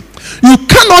touch me. You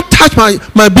cannot touch my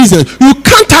business. You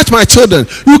can't touch my children.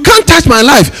 You can't touch my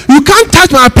life. You can't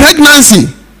touch my pregnancy.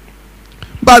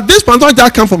 But this must not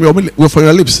just come from your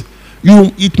lips.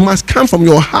 It must come from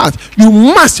your heart. You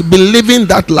must be living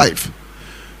that life.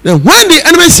 Then when the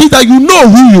enemy sees that you know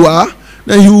who you are,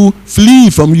 then he will flee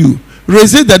from you.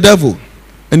 Resist the devil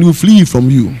and he will flee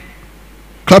from you.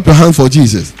 Clap your hand for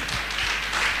Jesus.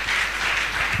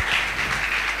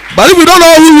 But if you don't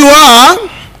know who you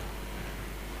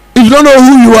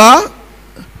are,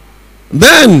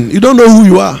 then you don't know who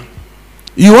you are.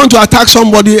 You want to attack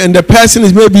somebody and the person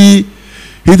is maybe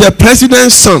he's the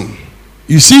president's son.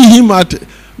 You see him at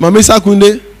Mamesa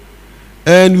Kunde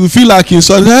and you feel like he's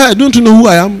sorry. Hey, don't you know who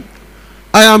I am?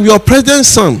 I am your president's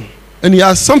son and he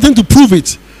has something to prove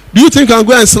it. Do you think I'm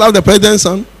going to slap the president's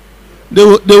son? They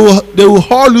will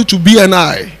haul you to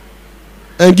BNI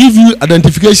and give you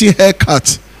identification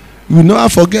haircut. You will never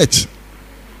forget.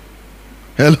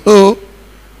 Hello.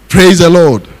 Praise the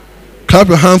Lord. Clap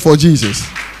your hand for Jesus.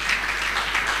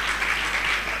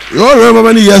 You all remember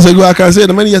many years ago, I can say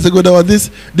that many years ago there was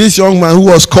this young man who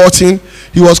was courting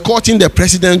the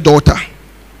president's daughter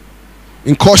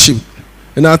in courtship.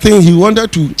 And I think he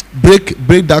wanted to break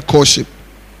that courtship.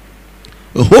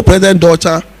 The whole president's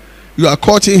daughter, you are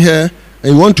courting her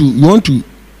and you want to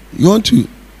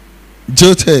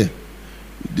jilt her.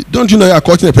 Don't you know you are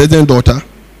courting the president's daughter?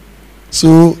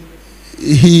 So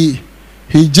he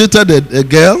jilted a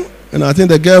girl, and I think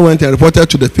the girl went and reported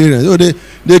to the parents. So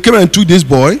they came and took this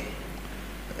boy,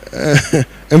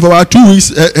 and for about 2 weeks,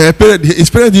 his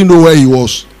parents didn't know where he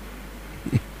was.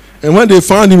 And when they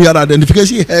found him, he had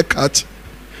identification haircut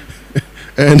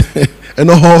and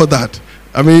all that.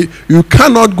 I mean, you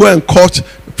cannot go and court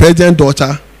the president's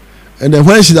daughter, and then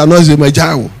when she's announced, do you think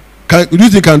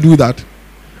you can do that?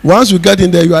 Once you get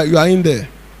in there, you are in there.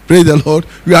 Praise the Lord.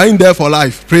 You are in there for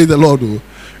life. Praise the Lord. Oh.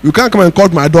 You can't come and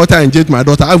court my daughter and judge my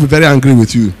daughter. I'll be very angry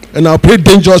with you. And I'll pray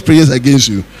dangerous prayers against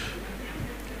you.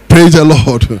 Praise the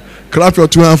Lord. Clap your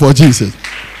 2 hands for Jesus.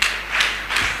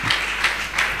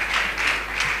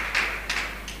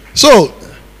 So,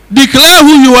 declare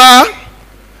who you are.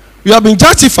 You have been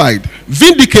justified,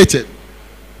 vindicated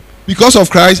because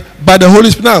of Christ by the Holy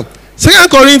Spirit. Now, 2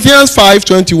 Corinthians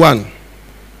 5:21.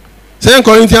 2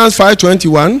 Corinthians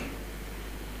 5:21.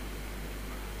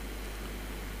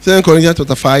 2 Corinthians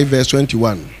chapter 5 verse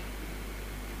 21.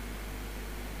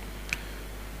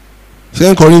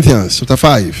 2 Corinthians chapter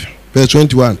 5 verse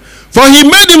 21. For he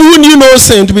made him who knew no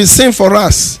sin to be sin for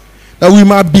us, that we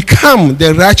might become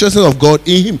the righteousness of God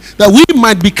in him. That we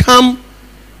might become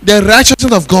the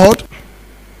righteousness of God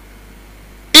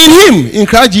in him, in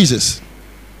Christ Jesus.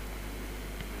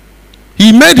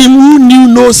 He made him who knew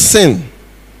no sin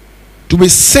to be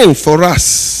sin for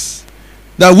us,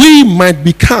 that we might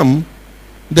become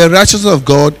the righteousness of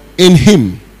God in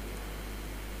him.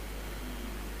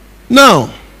 Now,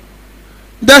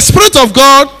 the Spirit of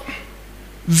God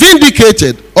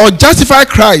vindicated or justified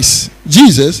Christ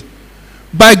Jesus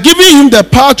by giving him the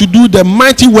power to do the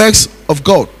mighty works of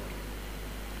God.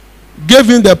 Gave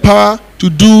him the power to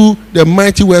do the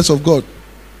mighty works of God.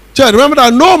 Child, remember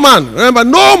that no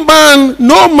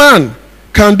man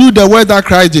can do the work that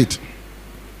Christ did.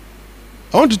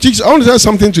 I want to tell you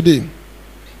something today.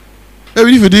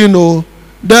 Maybe if you didn't know,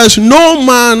 there's no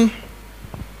man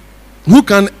who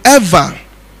can ever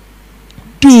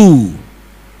do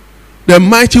the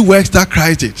mighty works that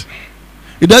Christ did.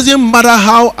 It doesn't matter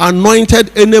how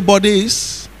anointed anybody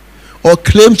is or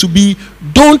claims to be.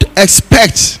 Don't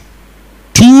expect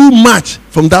too much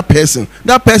from that person.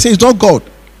 That person is not God.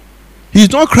 He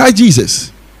is not Christ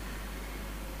Jesus.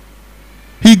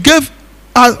 He gave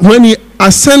when he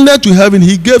ascended to heaven,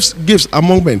 he gives gifts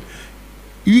among men.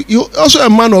 You also a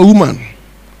man or woman,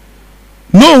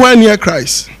 nowhere near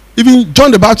Christ. Even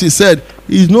John the Baptist said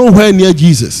he is nowhere near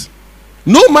Jesus.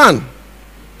 No man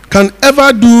can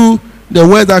ever do the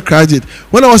work that Christ did.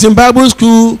 When I was in Bible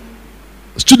school,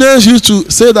 students used to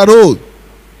say that, oh,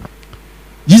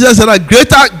 Jesus said that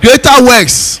greater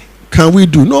works can we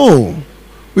do. No,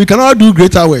 we cannot do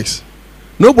greater works.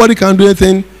 Nobody can do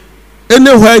anything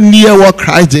anywhere near what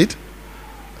Christ did.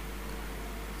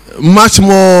 Much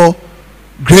more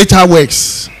greater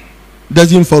works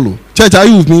doesn't follow. Church, are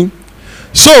you with me?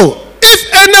 So,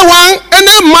 if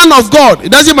any man of God,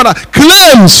 it doesn't matter,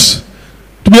 claims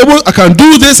to be able, I can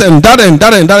do this and that and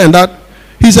that and that and that,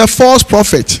 he's a false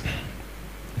prophet.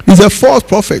 He's a false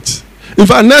prophet. In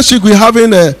fact, next week we're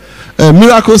having a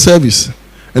miracle service.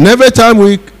 And every time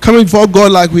we come before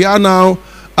God like we are now,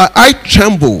 I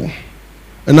tremble.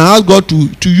 And I ask God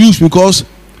to use me because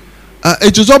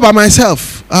it is all by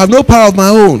myself. I have no power of my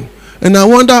own. And I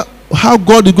wonder how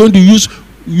God is going to use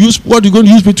what He's going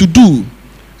to use me to do.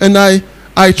 And I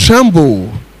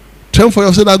tremble for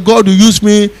you, so that God will use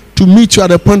me to meet you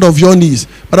at the point of your knees.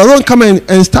 But I don't come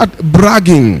and start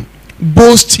bragging,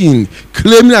 boasting,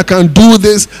 claiming I can do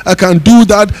this, I can do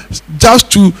that,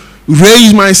 just to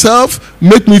raise myself,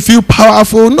 make me feel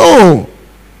powerful. No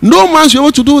man should be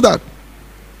able to do that.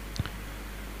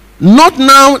 Not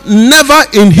now, never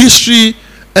in history,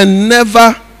 and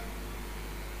never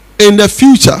in the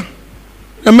future.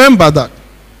 Remember that.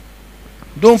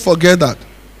 Don't forget that.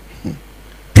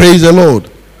 Praise the Lord.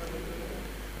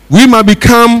 We might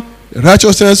become the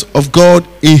righteousness of God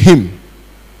in Him.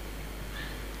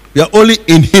 We are only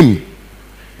in Him,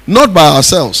 not by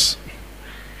ourselves.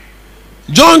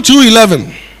 John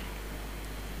 2:11.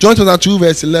 John chapter 2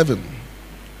 verse 11.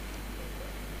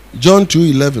 John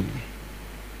 2:11.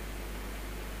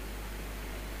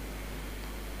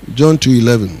 John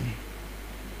 2:11.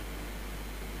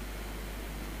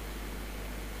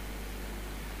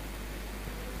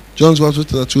 John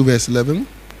chapter 2 verse 11.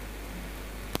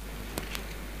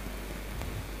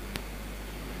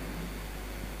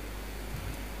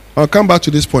 I'll come back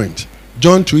to this point.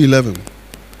 John 2:11.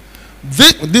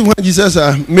 This when Jesus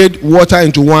made water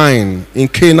into wine in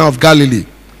Cana of Galilee.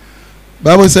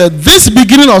 Bible said this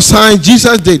beginning of signs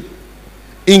Jesus did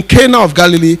in Cana of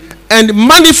Galilee and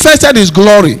manifested His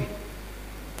glory,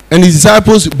 and His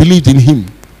disciples believed in Him.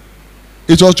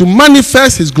 It was to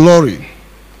manifest His glory,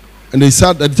 and they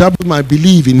said the disciples might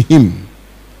believe in Him.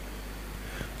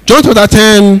 John chapter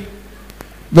 10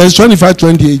 verse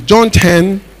 25-28. John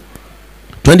 10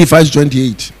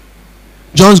 25-28.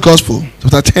 John's Gospel,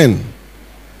 chapter 10,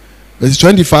 verses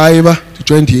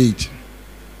 25-28.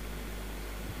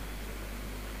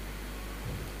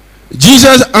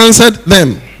 Jesus answered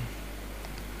them,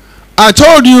 I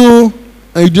told you,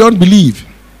 and you do not believe.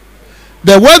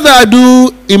 The work that I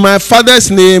do in my Father's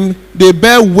name, they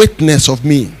bear witness of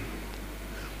me.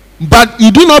 But you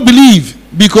do not believe,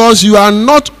 because you are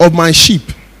not of my sheep.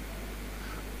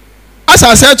 As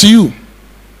I said to you,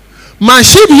 my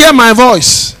sheep hear my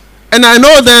voice, and I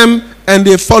know them, and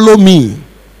they follow me.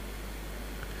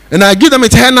 And I give them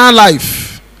eternal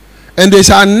life, and they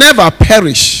shall never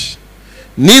perish.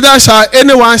 Neither shall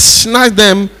anyone snatch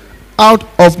them out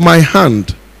of my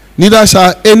hand. Neither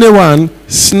shall anyone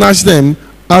snatch them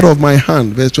out of my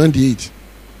hand. Verse 28.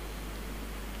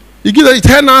 He gives them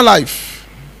eternal life.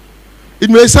 It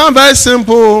may sound very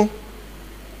simple,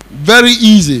 very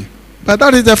easy, but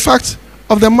that is the fact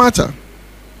of the matter.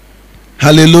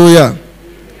 Hallelujah.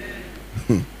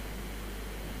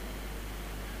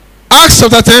 Acts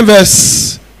chapter 10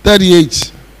 verse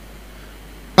 38.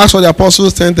 Acts of the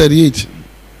Apostles 10:38.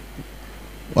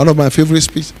 One of my favorite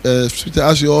scriptures,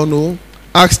 as you all know.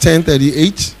 Acts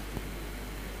 10:38.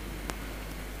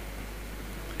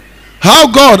 How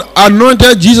God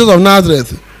anointed Jesus of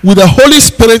Nazareth with the Holy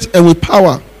Spirit and with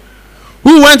power,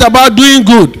 who went about doing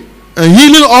good and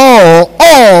healing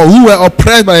all who were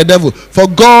oppressed by the devil, for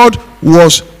God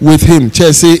was with him.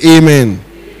 Church, say amen.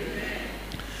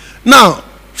 Now,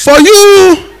 for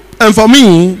you and for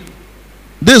me,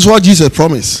 this is what Jesus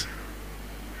promised.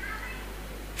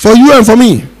 For you and for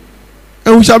me.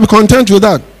 And we shall be content with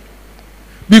that.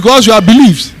 Because you have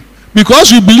believed.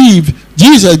 Because we believe,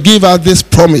 Jesus gave us this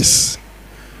promise.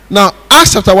 Now,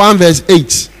 Acts chapter 1 verse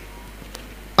 8.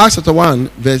 Acts chapter 1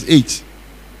 verse 8.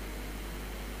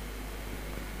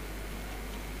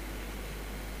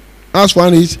 Acts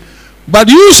 1:8. But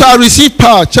you shall receive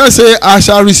power. Just say, I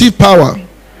shall receive power.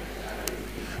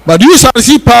 But you shall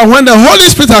receive power when the Holy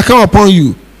Spirit has come upon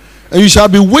you. And you shall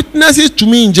be witnesses to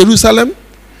me in Jerusalem,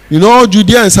 in all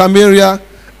Judea and Samaria,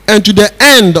 and to the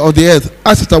end of the earth.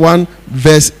 Acts chapter 1,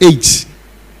 verse 8.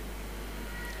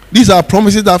 These are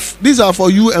promises that these are for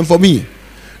you and for me.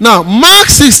 Now, Mark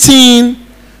 16,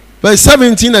 verse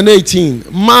 17 and 18.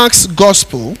 Mark's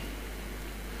gospel.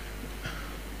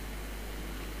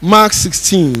 Mark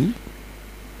 16,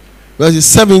 verses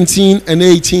 17 and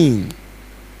 18.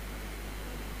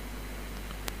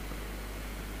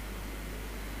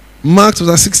 Mark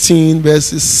chapter 16,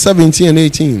 verses 17 and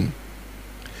 18.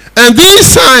 And these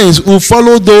signs will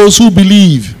follow those who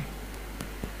believe.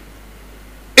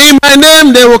 In my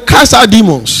name they will cast out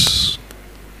demons.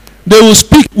 They will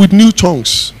speak with new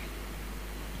tongues.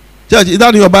 Church, is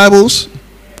that in your Bibles?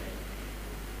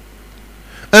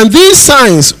 And these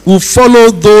signs will follow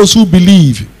those who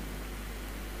believe.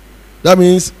 That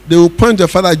means they will point to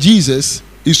Father Jesus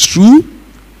is true.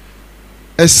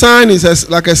 A sign is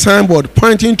like a signboard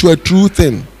pointing to a true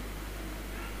thing.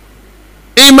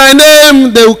 In my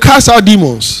name they will cast out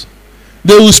demons.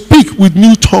 They will speak with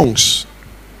new tongues.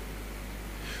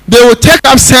 They will take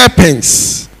up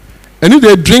serpents. And if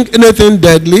they drink anything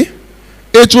deadly,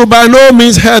 it will by no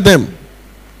means hurt them.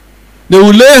 They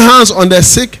will lay hands on the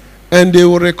sick and they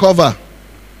will recover.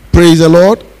 Praise the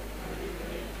Lord.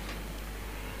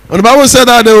 And the Bible said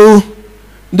that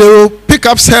they will pick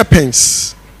up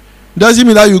serpents. Doesn't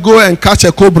mean that you go and catch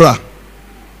a cobra.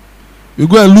 You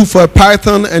go and look for a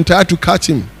python and try to catch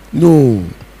him. No.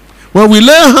 When we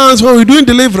lay hands, when we're doing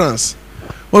deliverance,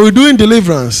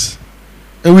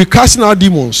 and we're casting out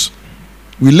demons,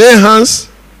 we lay hands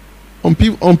on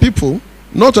people,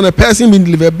 not on a person being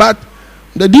delivered, but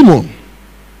the demon.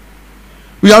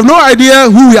 We have no idea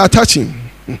who we are touching.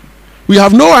 We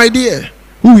have no idea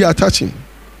who we are touching.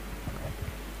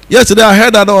 Yesterday I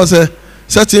heard that there was a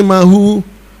certain man who,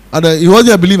 he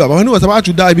wasn't a believer, but when he was about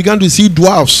to die, he began to see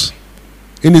dwarfs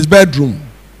in his bedroom.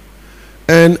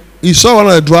 And he saw one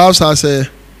of the dwarfs as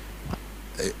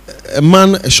a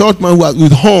man, a short man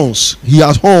with horns. He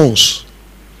has horns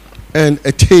and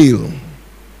a tail,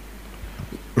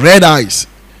 red eyes.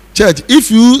 Church,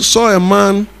 if you saw a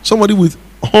man, somebody with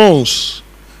horns,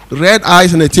 red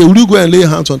eyes and a tail, will you go and lay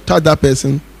hands on, touch that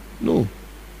person? No.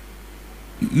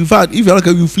 In fact, if you're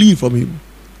okay, you flee from him.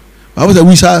 I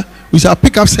said, we shall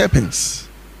pick up serpents.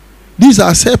 These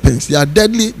are serpents. They are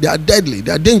deadly. They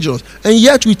are dangerous. And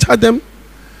yet we touch them,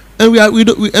 and we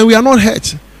are not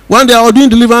hurt. One day I was doing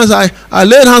deliverance. I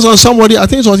laid hands on somebody. I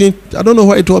think it was I don't know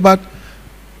what it was about.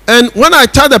 And when I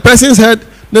touched the person's head,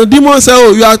 the demon said,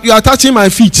 "Oh, you are touching my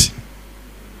feet."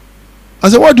 I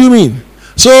said, "What do you mean?"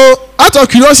 So out of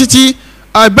curiosity,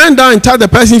 I bent down and touched the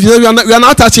person's feet. He said, "You are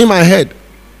not touching my head."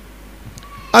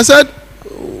 I said,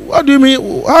 "What do you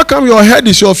mean? How come your head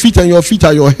is your feet and your feet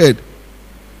are your head?"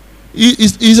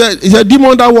 He's a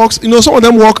demon that walks. Some of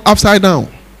them walk upside down.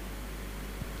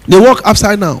 They walk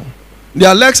upside down.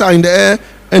 Their legs are in the air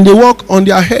and they walk on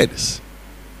their heads.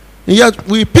 And yet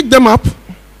we pick them up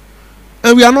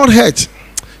and we are not hurt.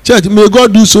 Church, may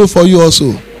God do so for you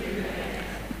also.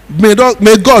 May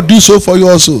God do so for you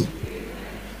also.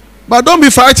 But don't be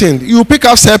frightened. You pick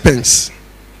up serpents.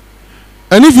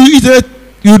 And if you eat it,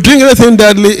 you drink anything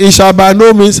deadly, it shall by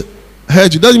no means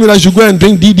hurt you. Doesn't mean that you go and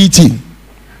drink DDT.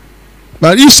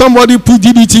 But if somebody put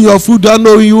DDT in your food, don't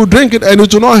know you drink it and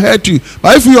it will not hurt you.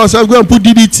 But if you yourself go and put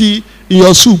DDT in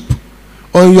your soup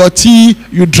or in your tea,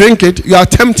 you drink it, you are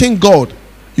tempting God.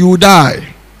 You will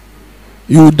die.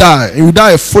 You will die. And you will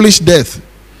die a foolish death.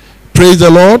 Praise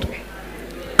the Lord.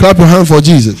 Clap your hand for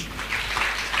Jesus.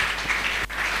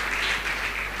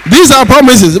 These are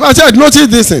promises. But I notice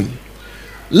this thing.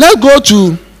 Let's go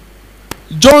to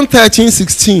John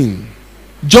 13:16.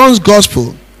 John's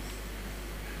Gospel.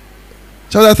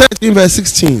 Chapter 13, verse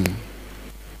 16.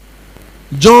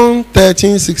 John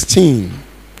 13:16.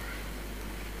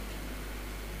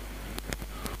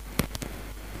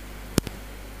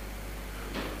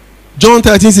 John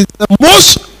 13:16.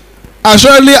 Most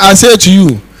assuredly I say to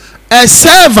you, a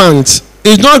servant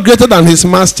is not greater than his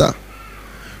master,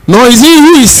 nor is he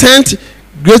who is sent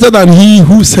greater than he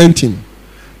who sent him.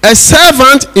 A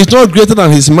servant is not greater than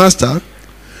his master,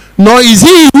 nor is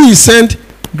he who is sent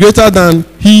greater than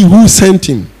he who sent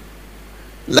him.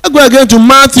 Let's go again to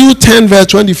Matthew 10, verse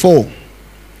 24.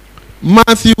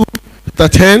 Matthew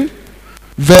 10,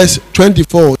 verse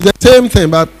 24. It's the same thing,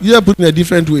 but you are put in a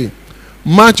different way.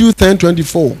 Matthew 10,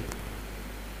 24.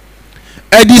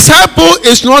 A disciple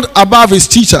is not above his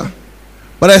teacher,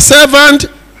 but a servant,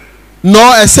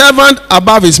 nor a servant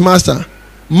above his master.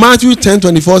 Matthew 10,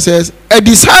 24 says, a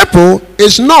disciple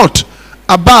is not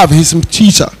above his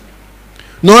teacher,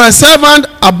 nor a servant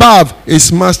above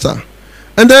his master.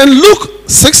 And then Luke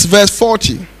 6, verse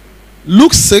 40.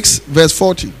 Luke 6, verse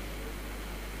 40.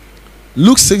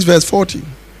 Luke 6 verse 40.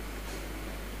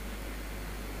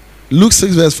 Luke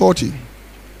 6 verse 40.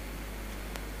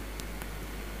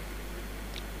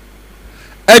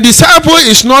 A disciple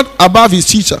is not above his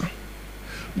teacher,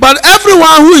 but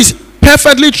everyone who is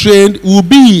perfectly trained will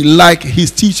be like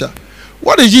his teacher.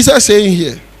 What is Jesus saying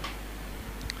here?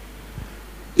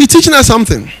 He's teaching us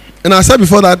something. And I said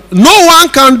before that no one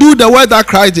can do the work that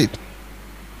Christ did.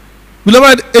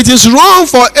 Beloved, it is wrong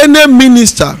for any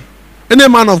minister, any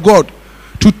man of God,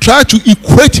 to try to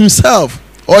equate himself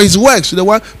or his works to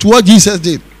what Jesus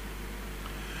did.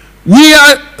 We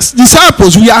are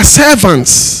disciples, we are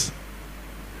servants.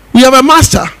 We have a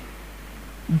master,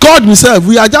 God himself.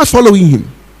 We are just following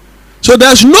him. So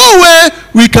there's no way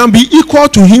we can be equal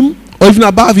to him or even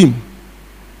above him.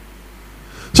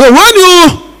 So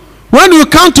when you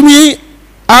come to me,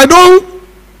 I don't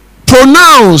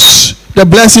pronounce the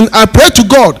blessing. I pray to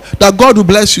God that God will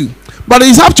bless you. But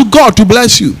it's up to God to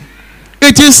bless you.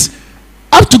 It is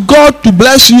up to God to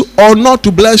bless you or not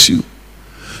to bless you.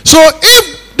 So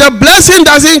if the blessing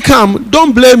doesn't come,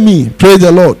 don't blame me. Praise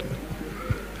the Lord.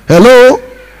 Hello?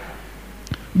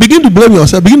 Begin to blame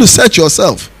yourself. Begin to search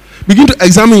yourself. Begin to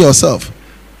examine yourself.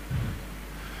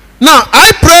 Now,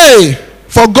 I pray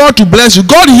for God to bless you.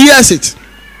 God hears it.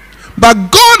 But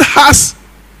God has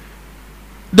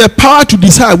the power to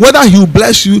decide whether he will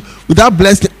bless you with that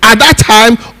blessing at that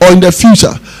time or in the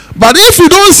future. But if you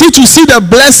don't see the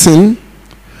blessing,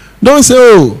 don't say,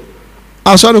 oh,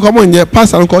 I'm trying to come on here,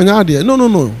 Pastor, I'm calling out there.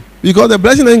 No. Because the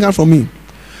blessing doesn't come from me.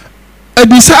 A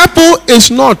disciple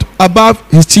is not above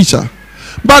his teacher.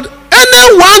 But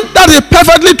anyone that is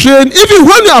perfectly trained, even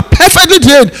when you are perfectly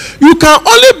trained, you can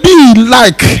only be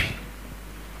like,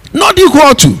 not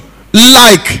equal to,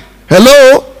 like.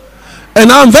 Hello? And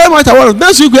I'm very much aware of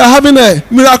next week we are having a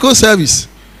miracle service.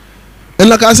 And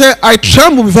like I said, I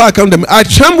tremble before I come to them. I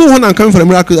tremble when I'm coming for the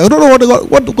miracle. I don't know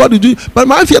what God will do, but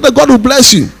my fear that God will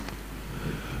bless you.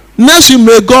 Next week,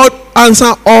 may God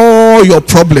answer all your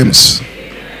problems.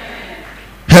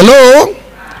 Hello?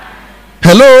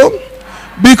 Hello?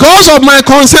 Because of my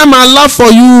concern, my love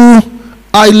for you,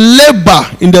 I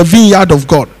labor in the vineyard of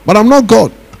God. But I'm not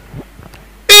God.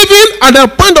 Even at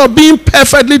the point of being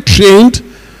perfectly trained,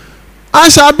 I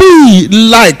shall be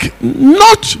like,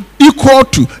 not equal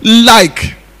to,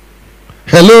 like.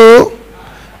 Hello?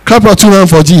 Clap your 2 hands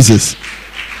for Jesus.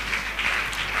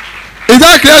 Is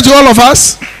that clear to all of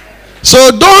us?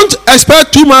 So don't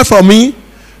expect too much from me.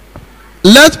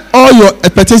 Let all your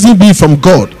expectations be from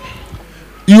God.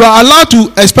 You are allowed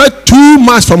to expect too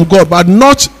much from God, but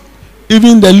not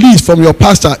even the least from your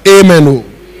pastor. Amen. Oh.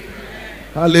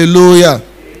 Hallelujah.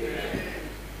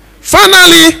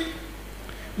 Finally,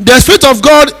 the Spirit of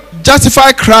God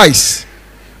justified Christ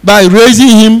by raising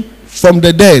him from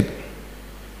the dead.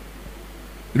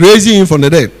 Raising him from the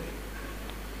dead.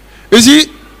 You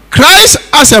see, Christ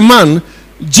as a man,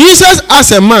 Jesus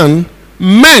as a man,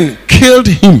 men killed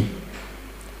him.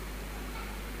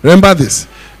 Remember this.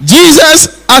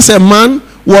 Jesus as a man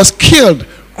was killed,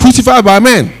 crucified by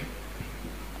men.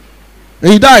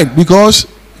 And he died because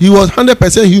he was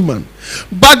 100% human.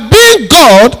 But being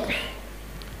God,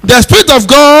 the Spirit of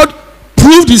God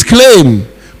proved his claim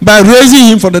by raising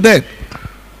him from the dead.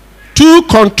 Two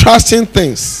contrasting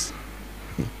things.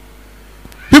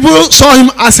 People saw him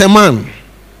as a man.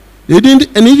 They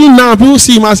didn't, and even now people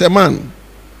see him as a man.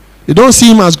 They don't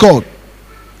see him as God.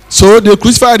 So they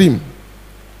crucified him.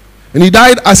 And he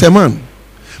died as a man.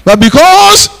 But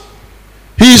because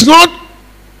he is not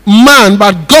man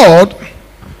but God,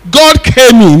 God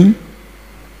came in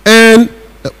and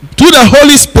through the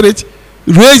Holy Spirit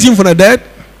raised him from the dead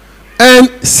and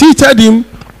seated him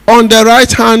on the right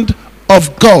hand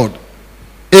of God.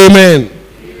 Amen.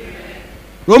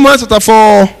 Romans chapter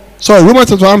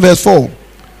 1 verse 4.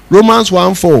 Romans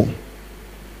 1:4.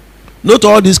 Note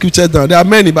all these scriptures down. There are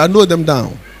many, but note them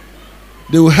down.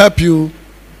 They will help you,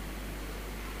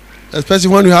 especially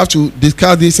when you have to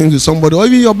discuss these things with somebody, or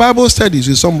even your Bible studies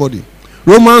with somebody.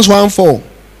 Romans 1:4.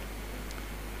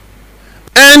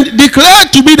 And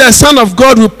declared to be the Son of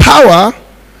God with power,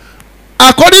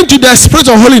 according to the Spirit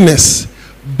of holiness,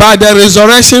 by the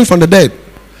resurrection from the dead.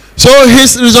 So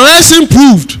his resurrection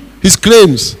proved his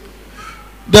claims.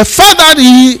 The fact that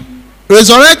he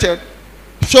resurrected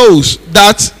shows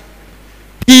that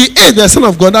he is the Son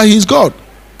of God, that he is God.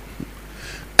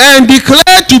 And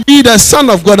declared to be the Son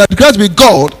of God, that declared to be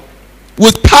God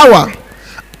with power,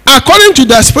 according to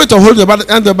the Spirit of holiness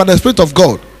and by the Spirit of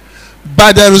God,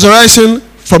 by the resurrection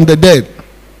from the dead.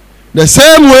 The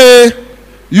same way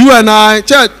you and I,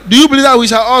 church, do you believe that we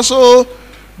shall also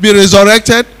be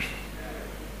resurrected?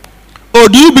 Or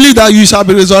do you believe that you shall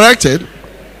be resurrected?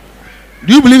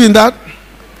 Do you believe in that?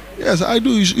 Yes, I do.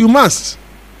 You must.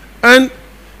 And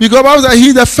because Bible says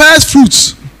he's the first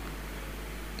fruits.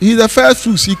 He's the first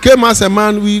fruits. He came as a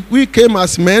man. We came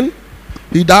as men.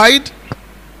 He died.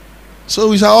 So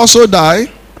we shall also die.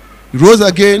 He rose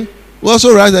again. We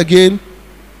also rise again.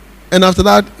 And after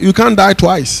that, you can't die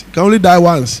twice. You can only die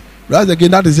once. Rise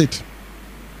again. That is it.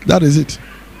 That is it.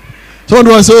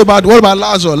 Someone was saying about what about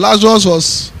Lazarus? Lazarus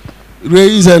was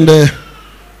raised and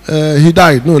he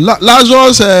died. No,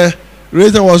 Lazarus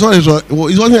raised and it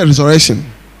wasn't a resurrection.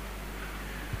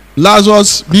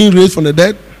 Lazarus being raised from the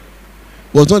dead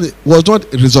was not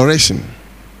a resurrection.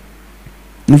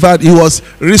 In fact, he was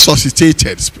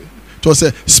resuscitated. It was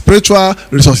a spiritual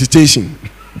resuscitation.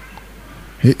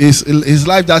 His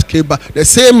life just came back. The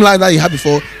same life that he had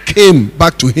before came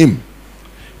back to him.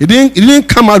 He didn't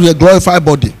come out with a glorified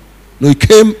body. No, he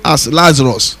came as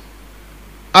Lazarus,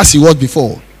 as he was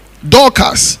before.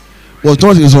 Dorcas was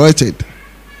not resurrected.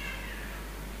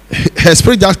 Her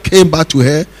spirit just came back to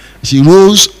her. She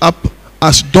rose up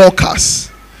as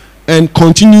Dorcas and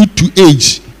continued to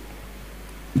age,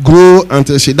 grow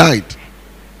until she died.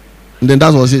 And then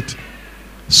that was it.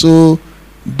 So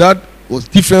that was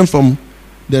different from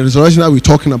the resurrection that we're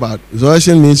talking about.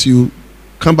 Resurrection means you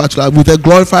come back to life with a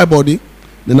glorified body.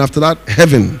 Then after that,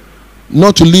 heaven.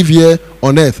 Not to live here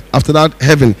on earth. After that,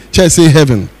 heaven. Church, say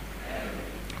heaven.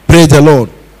 Praise the Lord.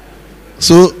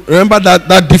 So remember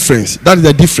that difference. That is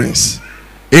the difference.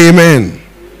 Amen.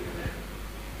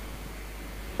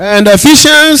 And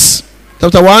Ephesians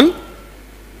chapter 1,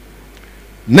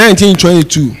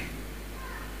 19-22.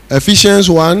 Ephesians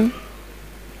 1,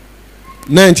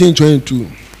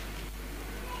 19-22.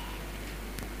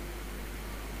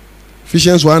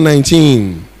 Ephesians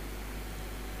 1:19.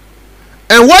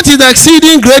 And what is the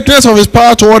exceeding greatness of his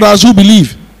power toward us who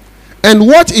believe? And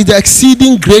what is the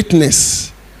exceeding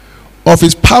greatness of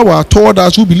his power toward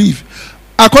us who believe?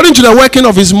 According to the working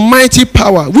of his mighty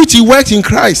power, which he worked in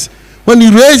Christ, when he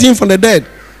raised him from the dead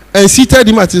and seated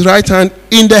him at his right hand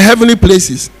in the heavenly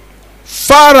places,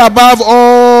 far above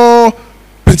all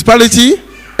principality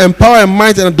and power and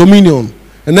might and dominion,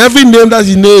 and every name that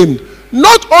he named,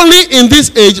 not only in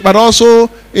this age, but also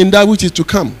in that which is to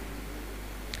come.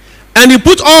 And he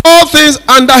put all things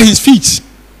under his feet.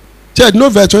 Church, no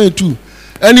verse 22.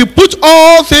 And he put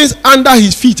all things under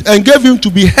his feet and gave him to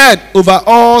be head over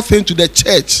all things to the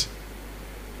church.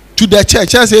 To the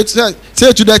church. Say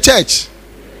to the church.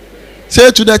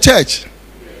 Say to the church.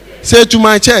 Say to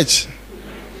my church.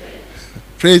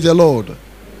 Praise the Lord.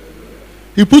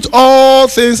 He put all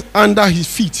things under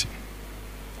his feet.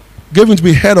 Gave him to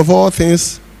be head of all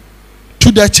things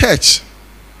to the church.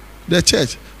 The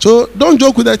church. So don't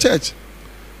joke with the church.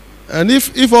 And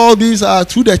if all these are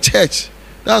through the church,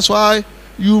 that's why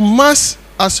you must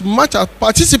as much as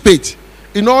participate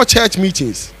in all church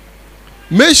meetings.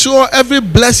 Make sure every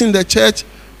blessing in the church,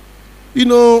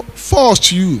 falls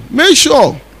to you. Make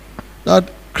sure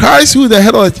that Christ, who is the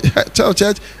head of the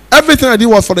church, everything I did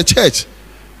was for the church.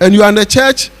 And you are in the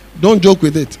church, don't joke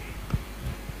with it.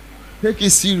 Take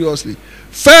it seriously.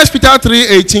 1 Peter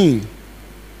 3:18.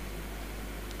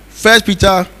 1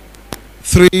 Peter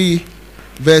 3,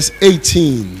 verse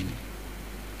 18.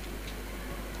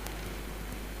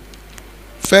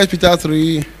 1 Peter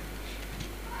 3,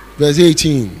 verse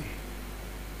 18.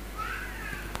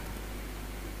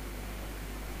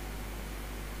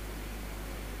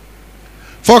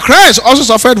 For Christ also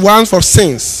suffered once for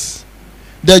sins,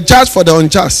 the just for the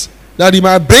unjust, that he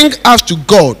might bring us to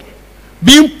God,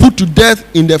 being put to death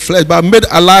in the flesh, but made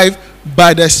alive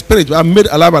by the Spirit.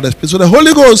 So the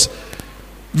Holy Ghost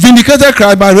vindicated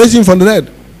Christ by raising him from the dead,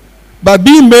 but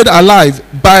being made alive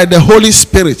by the Holy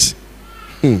Spirit.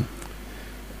 And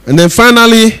then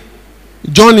finally,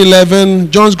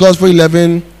 John's Gospel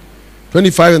 11,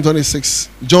 25 and 26.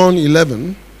 John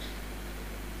 11,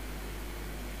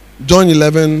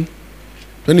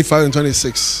 25 and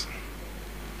 26.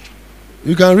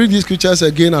 You can read these scriptures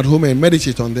again at home and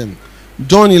meditate on them.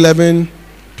 John 11,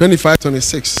 25,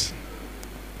 26.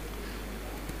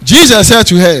 Jesus said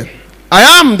to her,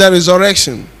 I am the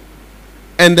resurrection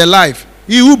and the life.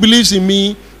 He who believes in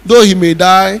me, though he may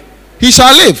die, he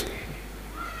shall live.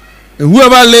 And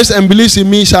whoever lives and believes in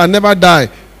me shall never die.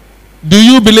 Do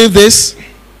you believe this?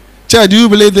 Church, do you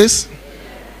believe this?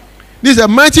 This is a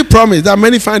mighty promise that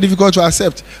many find difficult to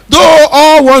accept. Though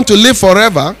all want to live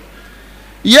forever,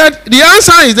 yet the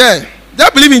answer is there. They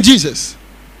believe in Jesus,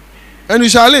 and you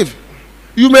shall live.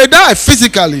 You may die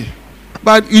physically,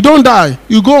 but you don't die.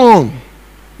 You go on.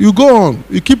 You go on.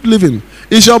 You keep living.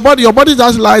 It's your body. Your body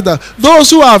just lies there. Those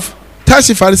who have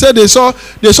testified, they said they saw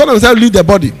themselves leave the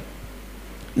body.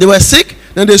 They were sick,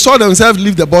 then they saw themselves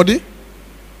leave the body.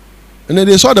 And then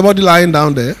they saw the body lying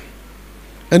down there.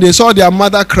 And they saw their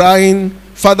mother crying,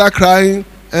 father crying,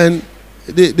 and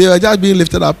they were just being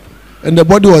lifted up. And the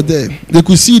body was there. They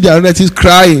could see their relatives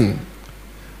crying.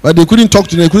 But they couldn't talk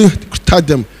to them, they couldn't touch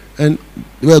them. And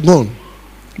they were gone.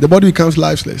 The body becomes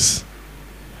lifeless.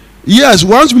 Yes,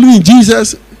 once you believe in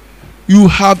Jesus, you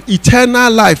have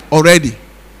eternal life already.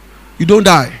 You don't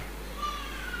die.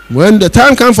 When the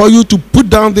time comes for you to put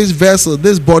down this vessel,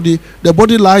 this body, the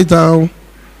body lies down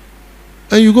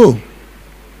and you go.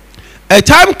 A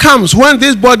time comes when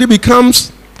this body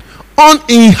becomes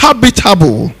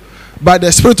uninhabitable by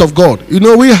the Spirit of God. You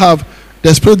know, we have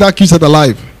the Spirit that keeps us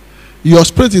alive. Your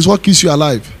spirit is what keeps you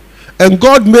alive. And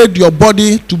God made your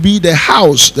body to be the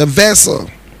house, the vessel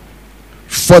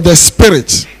for the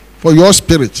Spirit, for your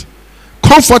spirit.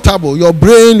 Comfortable, your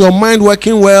brain, your mind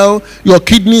working well, your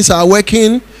kidneys are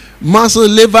working, muscle,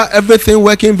 liver, everything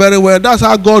working very well. That's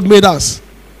how God made us.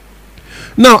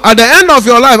 Now, at the end of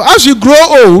your life, as you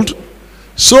grow old,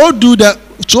 so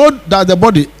that the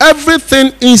body,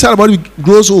 everything inside the body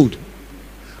grows old.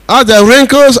 As the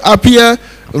wrinkles appear,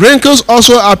 wrinkles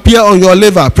also appear on your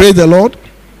liver. Praise the Lord.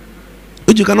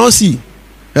 Which you cannot see.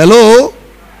 Hello?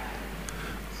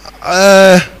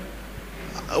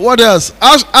 What else?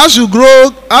 As you grow,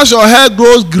 as your hair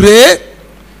grows gray,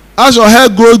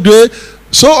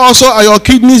 so also are your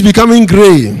kidneys becoming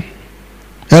gray.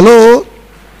 Hello?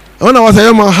 When I was a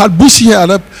young man, I had bushy hair.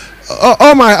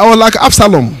 I was like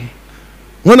Absalom.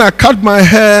 When I cut my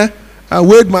hair,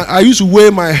 I used to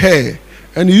weigh my hair,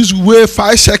 and it used to weigh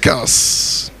 5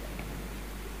 shekels.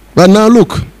 But now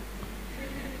look.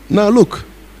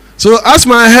 So as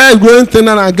my hair is growing thin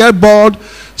and I get bald,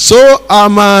 so are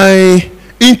my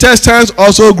intestines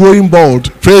also growing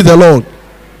bald. Praise the Lord.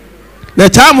 The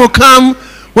time will come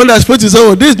when the Spirit is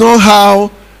over. This is not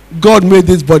how God made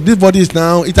this body. This body is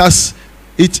now, it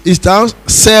now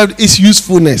served its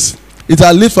usefulness. It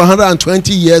has lived for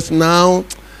 120 years now.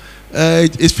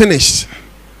 It's finished.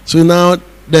 So now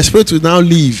the Spirit will now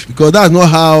leave, because that's not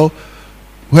how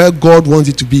where God wants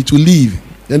it to be, to live.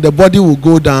 Then the body will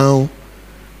go down,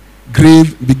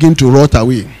 grave begin to rot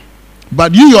away.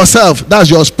 But you yourself, that's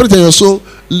your spirit and your soul,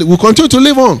 will continue to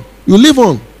live on. You live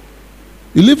on.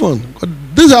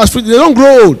 These are spirit, they don't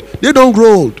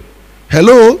grow old.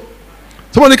 Hello?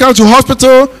 Somebody comes to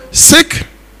hospital sick.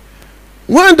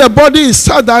 When the body is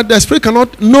sad that the spirit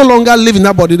cannot no longer live in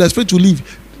that body, the spirit will leave.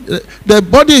 The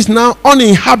body is now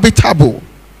uninhabitable.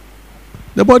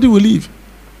 The body will leave.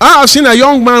 I have seen a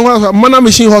young man who was at Mana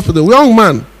Mission Hospital. Young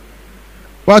man.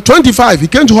 Was 25. He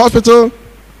came to hospital,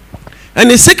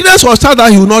 and his sickness was such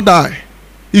that he would not die.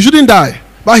 He shouldn't die,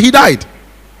 but he died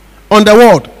on the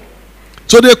ward.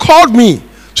 So they called me.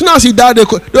 As soon as he died, there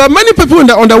were many people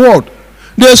on the ward.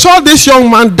 They saw this young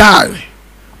man die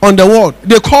on the ward.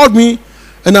 They called me,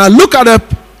 and I looked at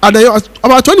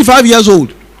about 25 years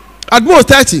old, at most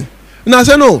 30, and I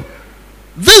said, no,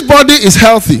 this body is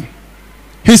healthy.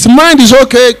 His mind is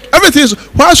okay. Everything is,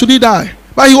 why should he die?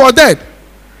 But he was dead.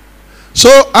 So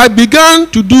I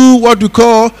began to do what we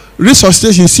call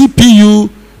resuscitation, CPU,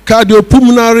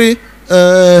 cardiopulmonary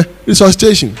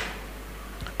resuscitation.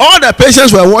 All the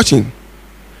patients were watching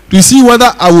to see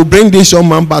whether I will bring this young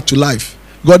man back to life,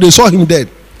 because they saw him dead.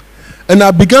 And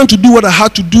I began to do what I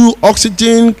had to do,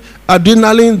 oxygen,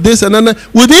 adrenaline, this and that.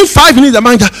 Within 5 minutes, the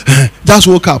man just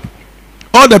woke up.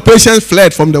 All the patients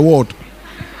fled from the ward.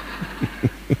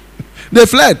 They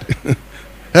fled.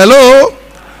 Hello?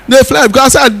 They fled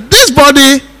because I said, this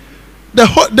body,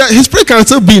 his spirit can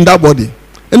still be in that body.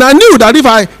 And I knew that if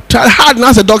I tried hard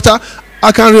as a doctor,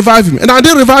 I can revive him. And I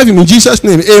did revive him in Jesus'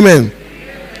 name. Amen.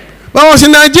 But I was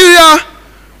in Nigeria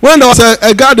when there was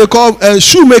a guy they called a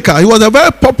shoemaker. He was a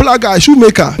very popular guy,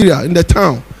 shoemaker, in the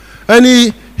town. And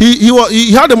he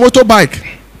had a motorbike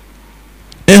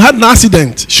and had an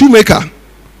accident, shoemaker.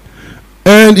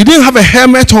 And he didn't have a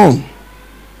helmet on.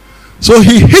 So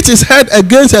he hit his head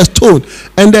against a stone,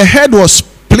 and the head was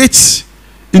split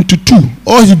into 2.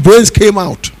 All his brains came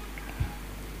out.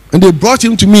 And they brought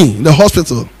him to me in the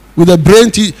hospital with the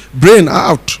brain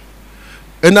out.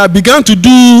 And I began to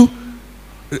do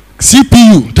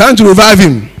CPU, trying to revive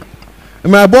him.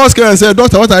 And my boss came and said,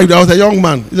 Doctor, what are you doing? I was a young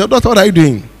man. He said, Doctor, what are you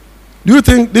doing? Do you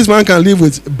think this man can live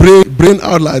with brain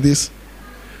out like this?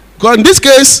 Because in this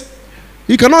case,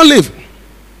 he cannot live.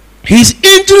 His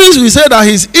injuries, we said that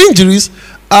his injuries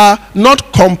are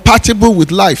not compatible with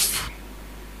life.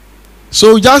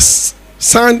 So just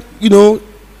sign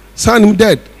him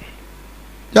dead.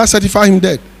 Just certify him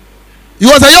dead. He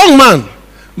was a young man,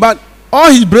 but all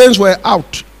his brains were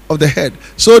out of the head.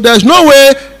 So there's no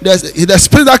way the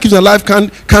spirit that keeps alive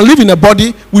can live in a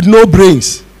body with no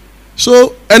brains.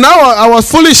 So, and now I was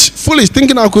foolish,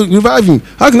 thinking I could revive him.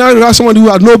 How can I revive somebody who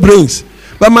had no brains?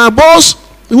 But my boss,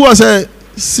 who was a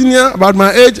senior about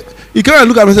my age, he came and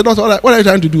looked at me and said, "Doctor, what are you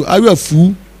trying to do? Are you a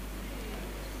fool?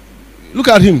 Look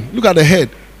at him. Look at the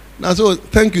head." And I said, "Oh,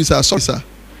 thank you, sir. Sorry, sir."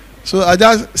 So I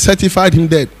just certified him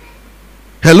dead.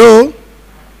 Hello?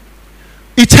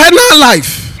 Eternal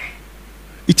life.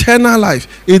 Eternal life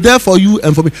is there for you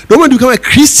and for me. The moment you become a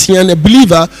Christian, a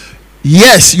believer,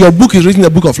 yes, your book is written in the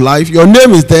book of life. Your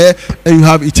name is there and you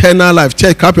have eternal life.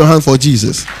 Church, clap your hands for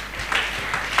Jesus.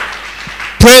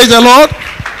 Praise the Lord.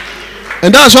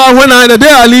 And that's why when the day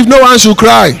I leave, no one should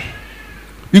cry.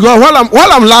 Because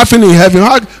while I'm laughing in heaven,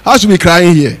 how should be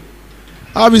crying here?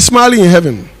 I'll be smiling in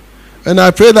heaven. And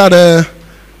I pray that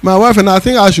my wife and I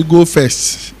think I should go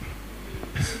first.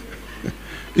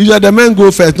 Usually the men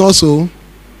go first, not so.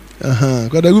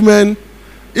 Because the women,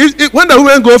 when the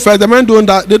women go first, the men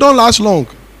they don't last long.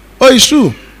 Oh, it's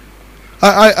true.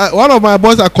 One of my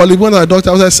boys, a colleague, one of the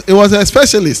doctors, he was a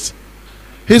specialist.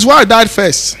 His wife died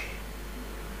first.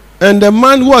 And the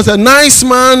man, who was a nice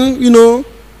man,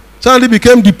 suddenly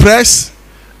became depressed.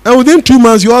 And within 2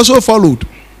 months, he also followed.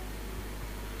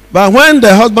 But when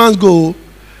the husbands go,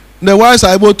 the wives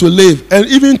are able to live and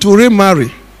even to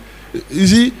remarry. You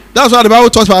see, that's why the Bible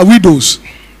talks about widows.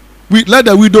 We let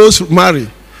the widows marry.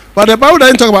 But the Bible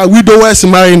doesn't talk about widowers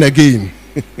marrying again.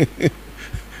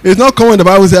 It's not common. The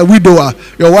Bible says, widower,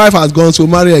 your wife has gone, so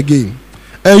marry again.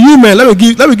 And you men, let me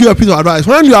give you a piece of advice.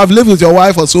 When you have lived with your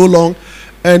wife for so long,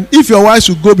 and if your wife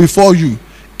should go before you,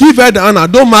 give her the honor.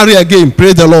 Don't marry again.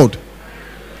 Praise the Lord.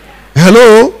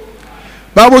 Hello?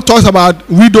 Bible talks about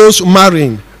widows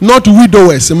marrying, not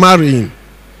widowers marrying.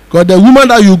 Because the woman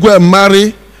that you go and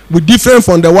marry will be different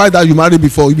from the wife that you married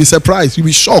before. You'll be surprised. You'll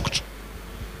be shocked.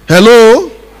 Hello?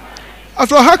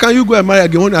 After all, how can you go and marry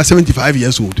again when you are 75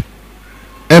 years old?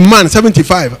 A man,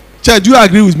 75. Church, do you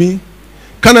agree with me?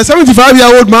 Can a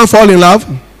 75-year-old man fall in love?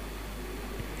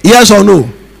 Yes or no?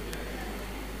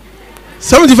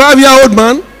 75-year-old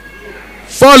man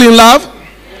fall in love?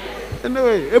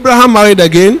 Anyway, Abraham married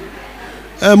again.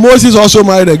 And Moses also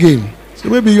married again. So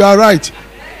maybe you are right.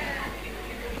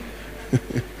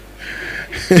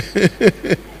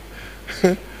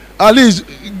 At least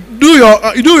do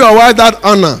your wife that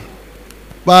honor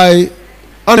by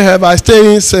honor her by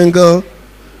staying single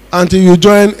until you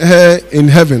join her in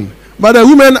heaven. But the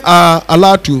women are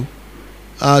allowed to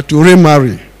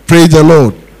remarry. Praise the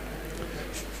Lord.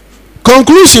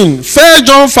 Conclusion: 1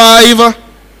 John 5,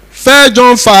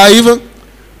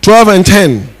 12 and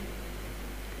 10.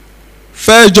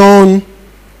 1 John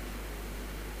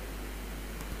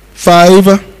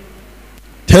 5,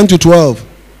 10 to 12.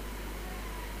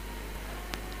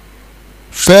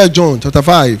 1 John chapter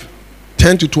 5,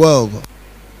 10 to 12.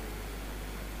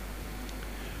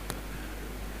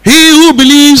 He who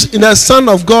believes in the Son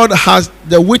of God has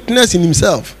the witness in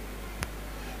himself.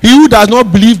 He who does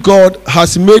not believe God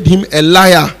has made him a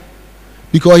liar,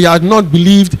 because he has not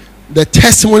believed the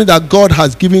testimony that God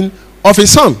has given of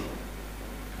his Son.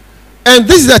 And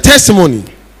this is a testimony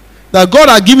that God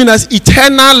has given us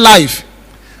eternal life.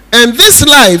 And this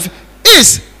life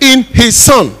is in his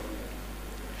Son.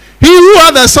 He who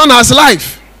has the Son has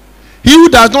life. He who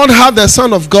does not have the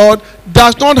Son of God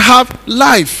does not have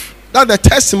life. That's the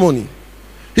testimony.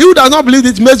 He who does not believe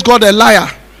this makes God a liar.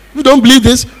 If you don't believe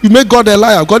this, you make God a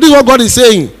liar. God, this is what God is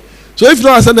saying. So if you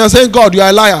don't understand, they're saying, God, you are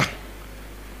a liar.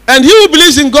 And he who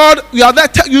believes in God, you are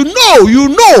that you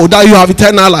know that you have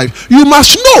eternal life. You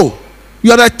must know.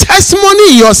 You are the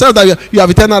testimony yourself that you have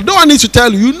eternal life. No one needs to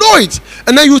tell you. You know it.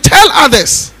 And then you tell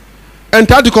others and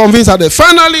try to convince others.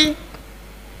 Finally,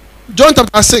 John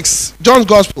chapter 6, John's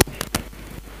gospel.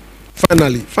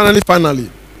 Finally.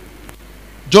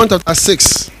 John chapter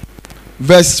 6,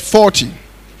 verse 40.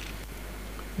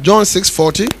 John 6,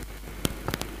 40,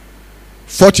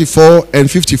 44, and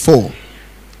 54.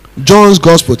 John's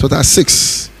gospel, chapter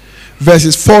 6,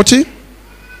 verses 40,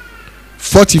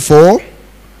 44,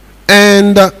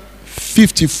 and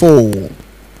 54.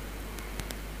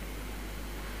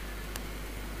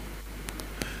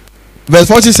 Verse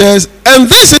 40 says, and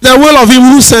this is the will of him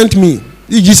who sent me.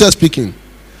 This is Jesus speaking.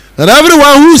 That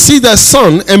everyone who sees the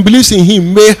Son and believes in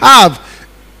him may have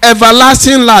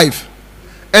everlasting life.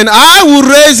 And I will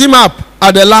raise him up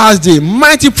at the last day.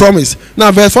 Mighty promise.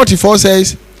 Now verse 44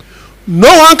 says, no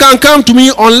one can come to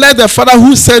me unless the Father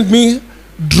who sent me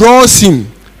draws him.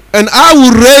 And I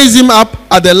will raise him up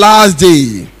at the last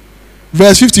day.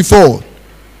 Verse 54.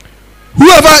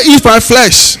 Whoever eats my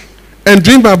flesh and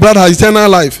drink my blood has eternal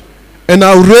life. And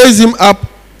I will raise him up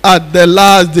at the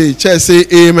last day. Church, say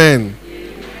amen.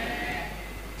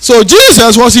 So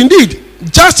Jesus was indeed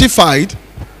justified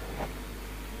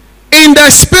in the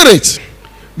Spirit,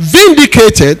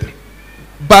 vindicated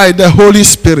by the Holy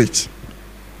Spirit.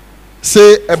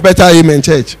 Say a better amen,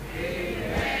 church.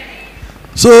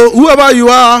 So whoever you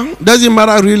are, doesn't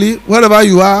matter really. Wherever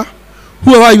you are,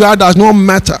 whoever you are does not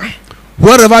matter.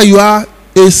 Wherever you are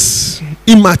is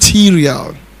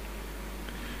immaterial.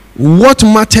 What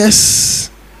matters,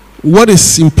 what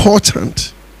is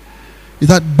important, is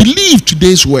that believe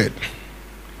today's word,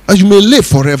 as you may live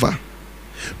forever.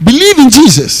 Believe in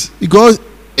Jesus, because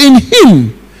in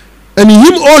him and in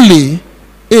him only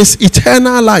is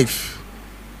eternal life.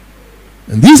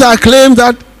 And these are claims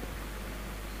that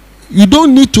you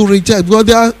don't need to reject, because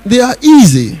they are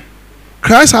easy.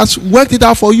 Christ has worked it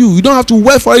out for you. You don't have to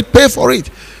work for it, pay for it.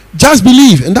 Just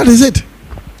believe, and that is it.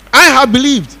 I have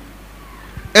believed,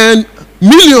 and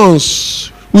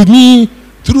millions with me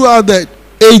throughout the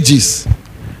ages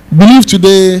believe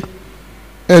today,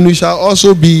 and we shall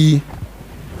also be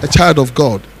a child of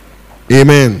God.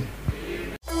 Amen.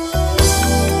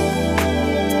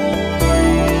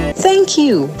 Thank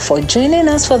you for joining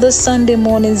us for this Sunday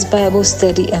morning's Bible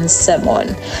study and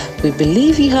sermon. We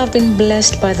believe you have been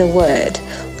blessed by the word.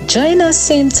 Join us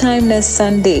same time next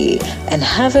Sunday and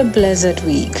have a blessed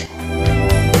week.